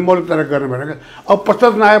तरिकाले गर्ने, मौलिक तरिकाले गर्ने भनेको। अब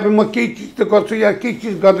 50 नआए पनि म केही चिज त गर्छु या केही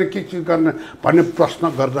चिज गर्ने भन्ने प्रश्न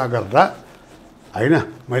गर्दा होइन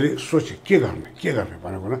मैले सोचेँ के गर्ने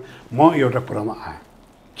भनेको म एउटा कुरामा आएँ।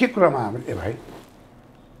 के कुरामा आयो भने भाइ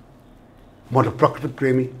म त प्रकृति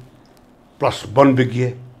प्रेमी प्लस वनविज्ञ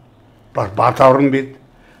प्लस वातावरणविद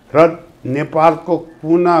र नेपालको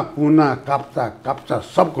कुना काप्चा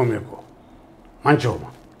सब घुमेको मान्छे हो म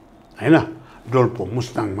होइन। डोल्पो,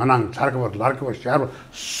 मुस्ताङ, मनाङ, छार्केवर, लार्केवर, स्याहार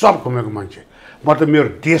सब घुमेको मान्छे। म त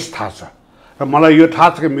मेरो देश थाहा छ र मलाई यो थाहा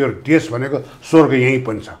छ कि मेरो देश भनेको स्वर्ग यहीँ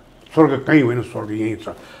पनि छ, स्वर्ग कहीँ होइन, स्वर्ग यहीँ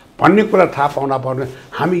छ भन्ने कुरा थाहा पाउन पर्ने।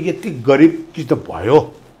 हामी यति गरिब कि त भयो,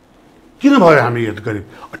 किन भयो हामी यति गरिब?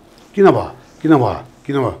 किन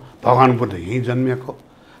भयो? भगवान् बुद्ध यहीँ जन्मिएको,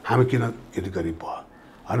 हामी किन यति गरिब भयो?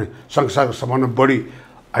 अनि संसारको सबभन्दा बढी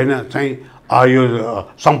होइन चाहिँ यो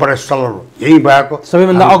सम्पर्क स्थलहरू यहीँ भएको,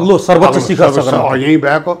 सबैभन्दा अग्लो सर्वोच्च शिखर यहीँ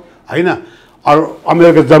भएको होइन। अरू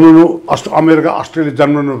अमेरिका जन्मनु अमेरिका अस्ट्रेलिया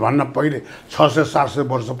जन्मनु भन्न पहिले 600-700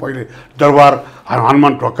 वर्ष पहिले दरबार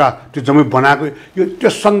हनुमान ढोका त्यो जम्मै बनाएको यो त्यो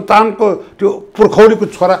सन्तानको त्यो पुर्खौलीको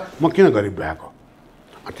छोरा म किन गरिब भएको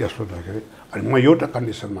त्यसो हुँदाखेरि अनि म एउटा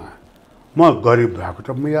कन्डिसनमा म गरिब भएको त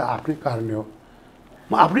म आफ्नै कारणले हो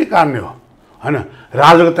म आफ्नै कारणले हो हैन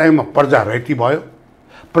राजाको टाइममा प्रजा रैती भयो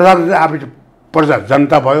प्रजा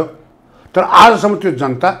जनता भयो तर आजसम्म त्यो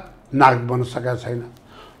जनता नागरिक बन्न सकेको छैन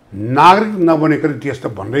नागरिक नबनेको देश त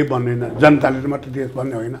भन्दै बन्दैन जनताले मात्र देश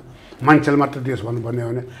बन्ने होइन मान्छेले मात्र देश बन्ने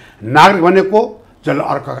होइन नागरिक भनेको जसले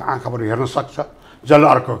अर्काको आँखाबाट हेर्न सक्छ जसले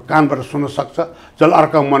अर्काको कानबाट सुन्न सक्छ जसले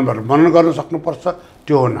अर्काको मनबाट मनन गर्न सक्नुपर्छ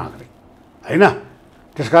त्यो हो नागरिक होइन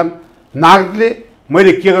त्यसकारण नागरिकले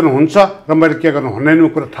मैले के गर्नुहुन्छ र मैले के गर्नु हुँदैन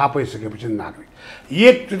कुरा थाहा पाइसकेपछि नागरिक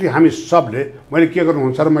एकचोटि हामी सबले मैले के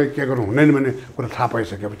गर्नुहुन्छ र मैले के गर्नु हुँदैन भन्ने कुरा थाहा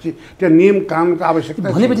पाइसकेपछि त्यो नियम कानुनको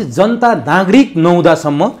आवश्यकता भनेपछि जनता नागरिक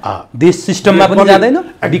नहुँदासम्म देश सिस्टममा पनि जाँदैन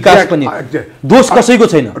विकास पनि दोष कसैको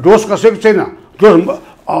छैन दोष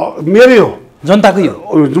मेरै हो जनताकै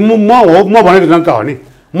हो म भनेको जनता हो नि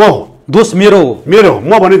म हो दोष मेरो हो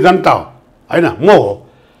म भने जनता हो होइन म हो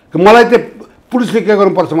मलाई त्यो पुलिसले के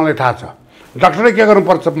गर्नुपर्छ मलाई थाहा छ डाक्टरले के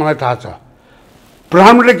गर्नुपर्छ मलाई थाहा छ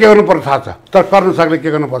प्रधानमन्त्रीले के गर्नुपर्छ थाहा छ तर कर्न सागले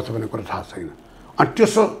के गर्नुपर्छ भन्ने कुरा थाहा छैन अनि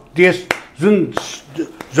त्यसो देश जुन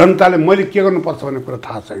जनताले मैले के गर्नुपर्छ भन्ने कुरा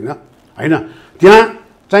थाहा छैन होइन त्यहाँ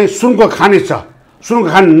चाहिँ सुनको खानी छ सुनको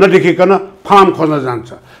खानी नदेखिकन फार्म खोज्न जान्छ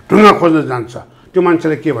ढुङ्गा खोज्न जान्छ त्यो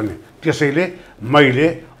मान्छेले के भन्ने त्यसैले मैले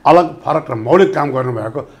अलग फरक र मौलिक काम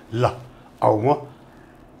गर्नुभएको ल अब म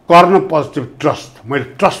कर्न पोजिटिभ ट्रस्ट मैले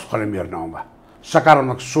ट्रस्ट गरेँ मेरो नाउँमा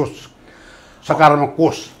सकारात्मक सोच सकारात्मक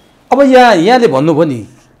कोष अब यहाँले भन्नुभयो नि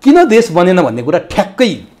किन देश बनेन भन्ने कुरा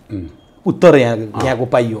ठ्याक्कै उत्तर यहाँको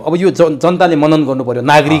पाइयो अब यो जनताले मनन गर्नु पर्यो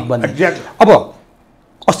नागरिक बन्ने अब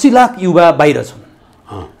 80 लाख युवा बाहिर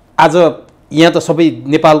छन् आज यहाँ त सबै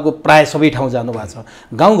नेपालको प्राय सबै ठाउँ जानु भएको छ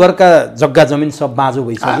गाउँघरका जग्गा जमिन सब बाँझो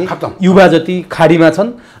भइसके युवा जति खाडीमा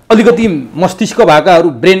छन् अलिकति मस्तिष्क भएकाहरू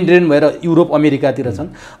ब्रेन ड्रेन भएर युरोप अमेरिकातिर छन्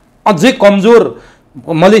अझै कमजोर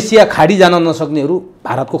मलेसिया खाडी जान नसक्नेहरू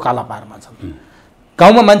भारतको कालापारमा छन्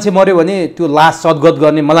गाउँमा मान्छे मर्यो भने त्यो लास सद्गत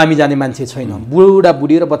गर्ने मलामी जाने मान्छे छैन बुढा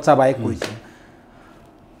बुढी र बच्चा बाहेक कोही छैन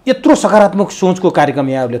यत्रो सकारात्मक सोचको कार्यक्रम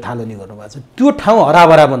यहाँहरूले थालनी गर्नुभएको छ त्यो ठाउँ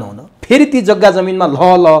हराभरा बनाउन फेरि ती जग्गा जमिनमा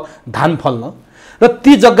ल धान फल्न र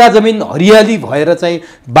ती जग्गा जमिन हरियाली भएर चाहिँ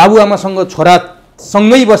बाबुआमासँग छोरा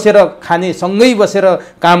सँगै बसेर खाने सँगै बसेर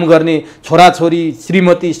काम गर्ने छोराछोरी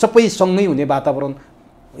श्रीमती सबै सँगै हुने वातावरण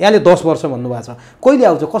यहाँले 10 वर्ष भन्नुभएको छ कहिले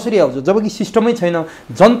आउँछ कसरी आउँछ जबकि सिस्टमै छैन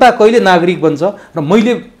जनता कहिले नागरिक बन्छ र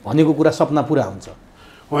मैले भनेको कुरा सपना पुरा हुन्छ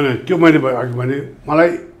होइन त्यो मैले अघि भने मलाई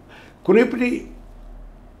कुनै पनि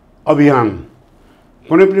अभियान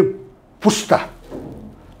कुनै पनि पुस्ता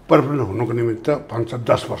परिवर्तन हुनुको निमित्त भन्छ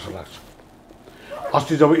 10 वर्ष लाग्छ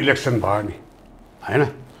अस्ति जब इलेक्सन भयो नि होइन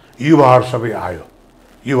युवाहरू सबै आयो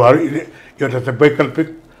युवाहरू एउटा चाहिँ वैकल्पिक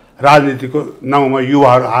राजनीतिको नाउँमा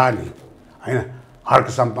युवाहरू आयो नि होइन हर्क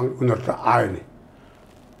साम्पाङ उनीहरू त आयो नि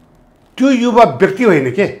त्यो युवा व्यक्ति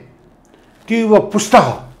होइन के त्यो युवा पुस्ता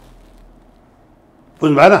हो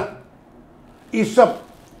बुझ्नु भएन यी सब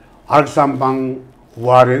हर्क साम्पाङ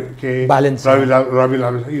वारे के रवि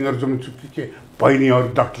लाल यिनीहरू जुन के बहिनीहरू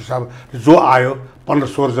डाक्टर साहब जो आयो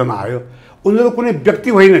 15-16 जना आयो उनीहरू कुनै व्यक्ति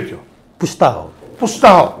होइन त्यो पुस्ता हो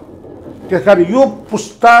त्यस कारण यो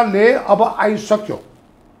पुस्ताले अब आइसक्यो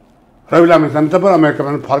रवि लामिछाने त पनि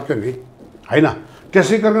अमेरिकामा फर्क्यो नि होइन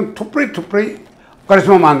त्यसै कारण थुप्रै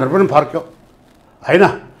करिश्मा मानदर पनि फर्क्यो होइन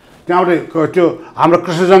त्यहाँबाट त्यो हाम्रो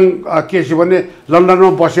कृष्णजङ केसी भन्ने लन्डनमा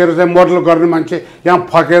बसेर चाहिँ मोडल गर्ने मान्छे यहाँ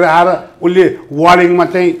फर्केर आएर उसले वार्डिङमा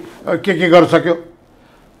चाहिँ के गर्न सक्यो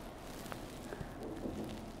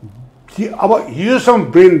अब हिजोसम्म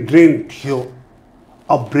ब्रेन ड्रेन थियो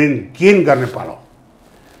अब ब्रेन गेन गर्ने पालो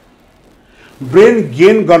ब्रेन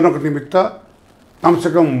गेन गर्नको निमित्त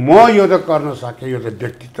कमसेकम म यो त गर्न सकेँ यो त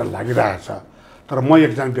व्यक्तित्व लागिरहेछ तर म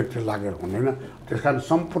एकजना व्यक्ति लागेर हुँदैन त्यस कारण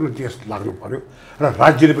सम्पूर्ण देश लाग्नु पर्यो र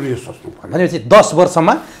राज्यले पनि यो सोच्नु पर्यो भनेपछि 10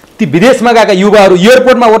 वर्षमा ती विदेशमा गएका युवाहरू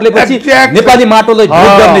एयरपोर्टमा ओर्लेपछि नेपाली माटोलाई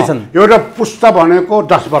भोट गर्नेछन् एउटा पुस्ता भनेको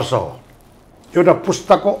 10 वर्ष हो एउटा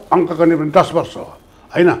पुस्ताको अङ्क गर्ने पनि 10 वर्ष हो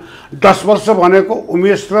होइन 10 वर्ष भनेको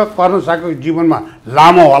उमेश र कर्ण सागको जीवनमा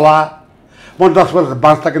लामो होला म 10 वर्ष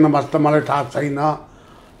बाँच्दा कि नबाँच्दा मलाई थाहा छैन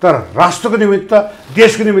तर राष्ट्रको निमित्त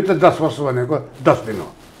देशको निमित्त 10 वर्ष भनेको 10 दिन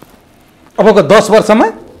हो अबको 10 वर्षमा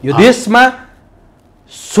यो देशमा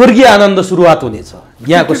स्वर्गीय आनन्द सुरुवात हुनेछ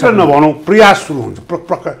यहाँको नभनौँ प्रयास सुरु हुन्छ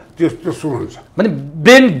त्यो सुरु हुन्छ भने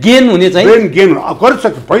ब्रेन गेन हुने चाहिँ ब्रेन गेन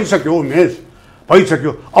गरिसक्यो भइसक्यो उमेश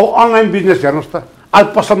भइसक्यो अब अनलाइन बिजनेस हेर्नुहोस् त आज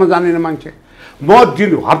पसलमा जानेन मान्छे म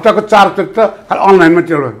हप्ताको 4 चोटि त अनलाइनमा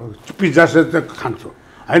त्यो पिज्जा खान्छु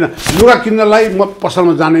होइन। लुगा किन्नलाई म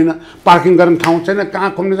पसलमा जाँदैन, पार्किङ गर्ने ठाउँ छैन,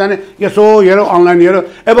 कहाँ घुम्न जाने, यसो हेरौँ अनलाइन हेरौँ,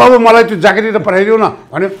 ए बाबु मलाई त्यो ज्याकेट पठाइदिउ न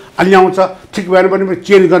भन्यो, अलि आउँछ, ठिक भएन भने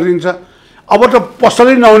चेन्ज गरिदिन्छ। अब त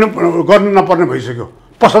पसलै गर्नु नपर्ने भइसक्यो,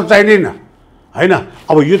 पसल चाहिँदैन होइन।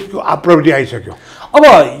 अब यो प्रविधि आइसक्यो। अब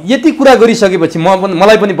यति कुरा गरिसकेपछि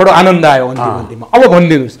मलाई पनि बडो आनन्द आयो अन्तिममा। अब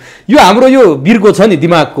भनिदिनुहोस्, यो हाम्रो यो बिर्को छ नि,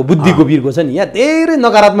 दिमागको बुद्धिको बिर्को छ नि, यहाँ धेरै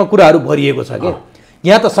नकारात्मक कुराहरू भरिएको छ क्या।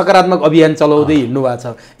 यहाँ त सकारात्मक अभियान चलाउँदै हिँड्नु भएको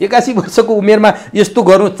छ। 81 वर्षको उमेरमा यस्तो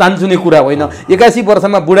गर्नु चान्चुने कुरा होइन। 81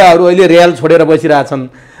 वर्षमा बुढाहरू अहिले र्याल छोडेर बसिरहेछन्,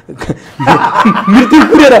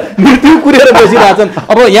 मृत्यु कुरेर बसिरहेछन्।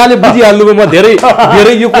 अब यहाँले बुझिहाल्नुभयो, म धेरै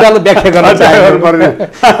यो कुरालाई व्याख्या गर्न चाहेको।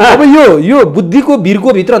 अब यो बुद्धिको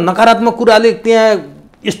बिर्कोभित्र नकारात्मक कुराले त्यहाँ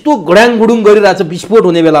यस्तो घडाङगुडुङ गरिरहेछ, विस्फोट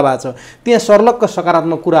हुने बेला भएको छ। त्यहाँ सर्लक्क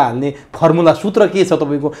सकारात्मक कुरा हाल्ने फर्मुला सूत्र के छ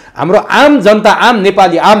तपाईँको? हाम्रो आम जनता, आम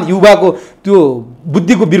नेपाली, आम युवाको त्यो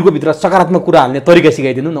बुद्धिको बिर्कोभित्र सकारात्मक कुरा हाल्ने तरिका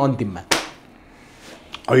सिकाइदिनु न अन्तिममा।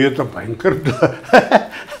 यो त भयङ्कर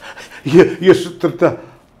यो सूत्र त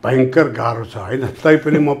भयङ्कर गाह्रो छ होइन।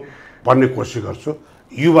 तैपनि म भन्ने कोसिस गर्छु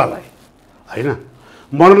युवालाई होइन।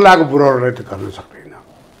 मन लागेको बुढोहरूलाई त गर्न सक्दैन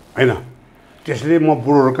होइन। त्यसले म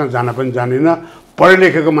बुढोहरू कहाँ जान पनि जानिनँ, पढे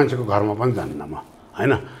लेखेको मान्छेको घरमा पनि जान्दिनँ म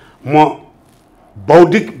होइन। म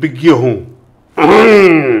बौद्धिक विज्ञ हुँ,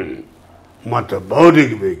 म त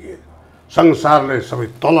बौद्धिक विज्ञ। संसारले सबै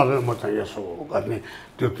तल म चाहिँ यसो गर्ने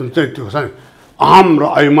त्यो जुन चाहिँ त्यो छ नि अहम र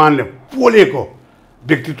अभिमानले पोलेको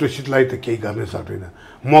व्यक्तित्वसितलाई त केही गर्न सक्दैन।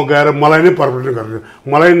 म गएर मलाई नै परिवर्तन गरिदिनु,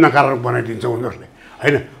 मलाई नकारात्मक बनाइदिन्छ उनीहरूले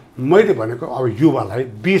होइन। मैले भनेको अब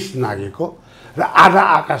युवालाई 20 नागेको र आधा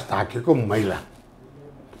आकाश ढाकेको महिला,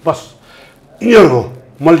 बस यिनीहरू हो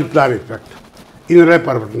मल्टिप्लायर इफेक्ट। यिनीहरूलाई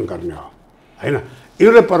परिवर्तन गर्ने हो होइन।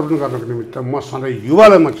 यिनीहरूलाई परिवर्तन गर्नको निमित्त म सधैँ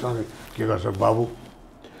युवालाई म सधैँ के गर्छु, बाबु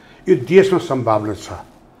यो देशमा सम्भावना छ,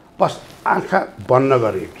 बस आँखा बन्द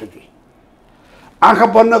गरे एकचोटि, आँखा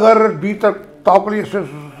बन्द गरेर भित्र तपाईँले यसो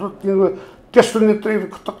त्यस्तो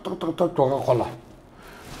नेत्रै तक तक तक तक ढोका खोला।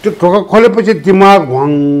 त्यो ढोका खोलेपछि दिमाग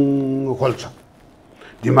भङ्ग खोल्छ।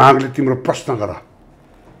 दिमागले तिम्रो प्रश्न गर,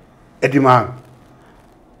 ए दिमाग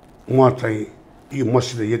म चाहिँ यो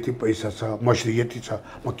मसित यति पैसा छ, मसित यति छ,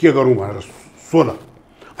 म के गरौँ भनेर सोध।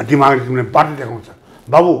 दिमागले तिमीले बाटो देखाउँछ,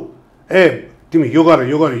 बाबु ए तिमी यो गर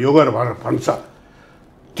यो गर यो गर भनेर भन्छ।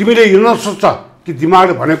 तिमीले यो नसोच कि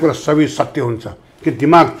दिमागले भनेको कुरा सबै सत्य हुन्छ, कि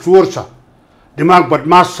दिमाग चोर छ, दिमाग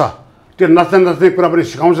बदमास छ, त्यो नच्ने नच्ने कुरा पनि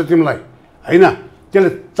सिकाउँछ तिमीलाई होइन। त्यसले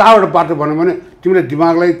 4वटा बाटो भन्यो भने तिमीले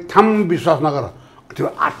दिमागलाई थाम विश्वास नगर,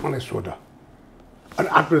 तिम्रो आत्मालाई सोध। अनि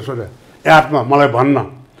आत्माले सोध, ए आत्मा मलाई भन्न,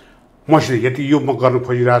 मसित यति यो म गर्न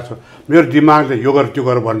खोजिरहेको छु, मेरो दिमागले यो गर त्यो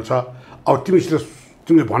गर भन्छ। अब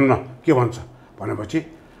तिमीले भन्न के भन्छ भनेपछि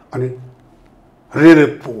अनि रेले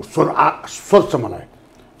सोध्छ मलाई,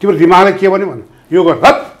 तिम्रो दिमागले के भन्यो भने यो गर,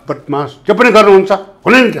 हट बदमास, त्यो पनि गर्नुहुन्छ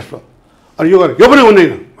हुँदैन त्यस्तो, अनि यो गर यो पनि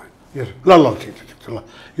हुँदैन। ल ल ठिक छ ठिक छ, ल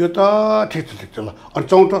यो त ठिक छ ठिक छ, ल अनि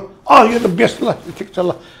 4औं यो त बेस्ट, ल ठिक छ,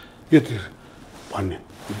 ल यो भन्ने।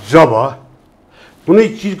 जब कुनै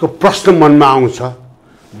चिजको प्रश्न मनमा आउँछ,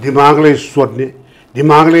 दिमागले सोध्ने,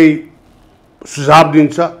 दिमागले सुझाव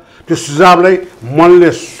दिन्छ, त्यो सुझावलाई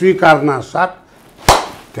मनले स्वीकार्न साथ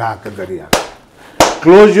त्याग गरिहाल्छ।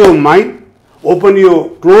 Close your mind,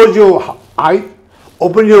 close your I,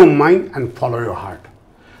 open your mind and follow your heart.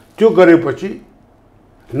 त्यो गरेपछि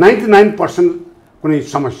 99% कुनै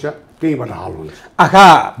समस्या त्यहीँबाट हल हुन्छ। आँखा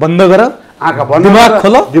बन्द गर, आँखा बन्द,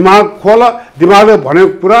 दिमाग खोल, दिमागले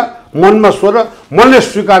भनेको कुरा मनमा सोध, मनले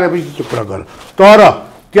स्वीकारेपछि त्यो कुरा गर। तर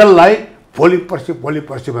त्यसलाई भोलि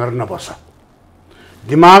पर्सि भनेर नबस।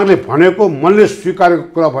 दिमागले भनेको, मनले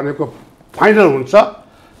स्वीकारेको कुरा भनेको फाइनल हुन्छ,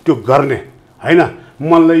 त्यो गर्ने होइन।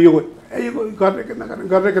 मनलाई यो गर्ने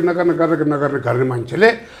मान्छेले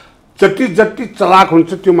जति चलाक हुन्छ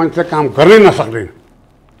त्यो मान्छेले काम गर्नै नसक्दैन।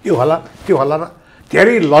 यो होला त्यो होला र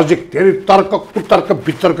धेरै लजिक, धेरै तर्क कुतर्क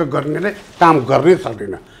वितर्क गर्नेले काम गर्नै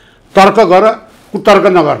सक्दैन। तर्क गर, कुतर्क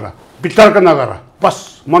नगर, वितर्क नगर,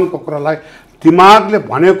 बस मनको कुरालाई दिमागले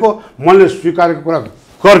भनेको मनले स्वीकारेको कुरा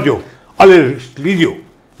गरिदियो, अलि रिस्क लिदियो।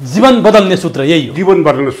 जीवन बदल्ने सूत्र यही हो। जीवन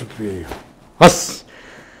बदल्ने सूत्र यही हो। हस्,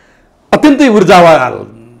 अत्यन्तै ऊर्जा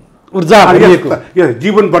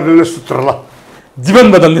जीवन बदल्ने सूत्र, ल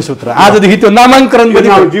जीवन बदल्ने सूत्र आजदेखि त्यो नामाङ्करण गरी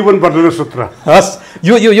जीवन बदल्ने सूत्र। हस्,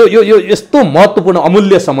 यो यो यो यो यस्तो महत्त्वपूर्ण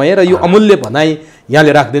अमूल्य समय र यो अमूल्य भनाइ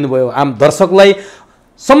यहाँले राखिदिनु भयो आम दर्शकलाई।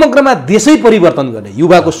 समग्रमा देशै परिवर्तन गर्ने,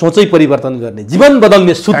 युवाको सोचै परिवर्तन गर्ने जीवन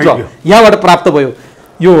बदल्ने सूत्र यहाँबाट प्राप्त भयो।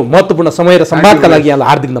 यो महत्त्वपूर्ण समय र संवादका लागि यहाँलाई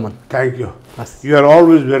हार्दिक नमन। Thank you. You are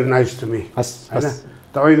always very nice to me. होइन,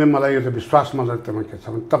 तपाईँले मलाई यो त विश्वासमा तपाईँ के छ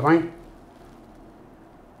भने तपाईँ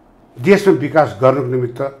देशमा विकास गर्नुको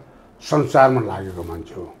निमित्त संसारमा लागेको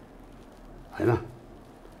मान्छे हो हैन।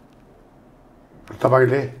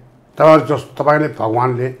 तपाईँले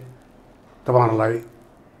भगवानले तपाईँहरूलाई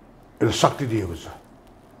एउटा शक्ति दिएको छ,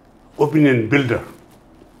 ओपिनियन बिल्डर,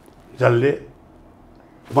 जसले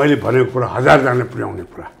मैले भनेको कुरा हजारजनाले पुर्याउने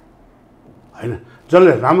कुरा हैन,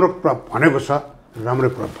 जसले राम्रो कुरा भनेको छ राम्रो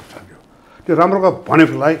कुरा बताइदियो। त्यो राम्रो कुरा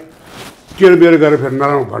भनेकोलाई टेरबेर गरेर फेरि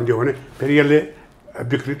नराम्रो भनिदियो भने फेरि यसले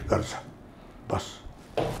विकृत गर्छ। बस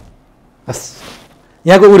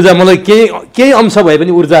यहाँको ऊर्जा मलाई केही अंश भए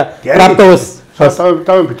पनि ऊर्जा प्राप्त होस्।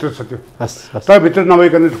 तपाईँ भित्र छ त्यो, तपाईँ भित्र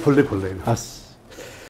नभइकन फुल्दै फुल्दैन।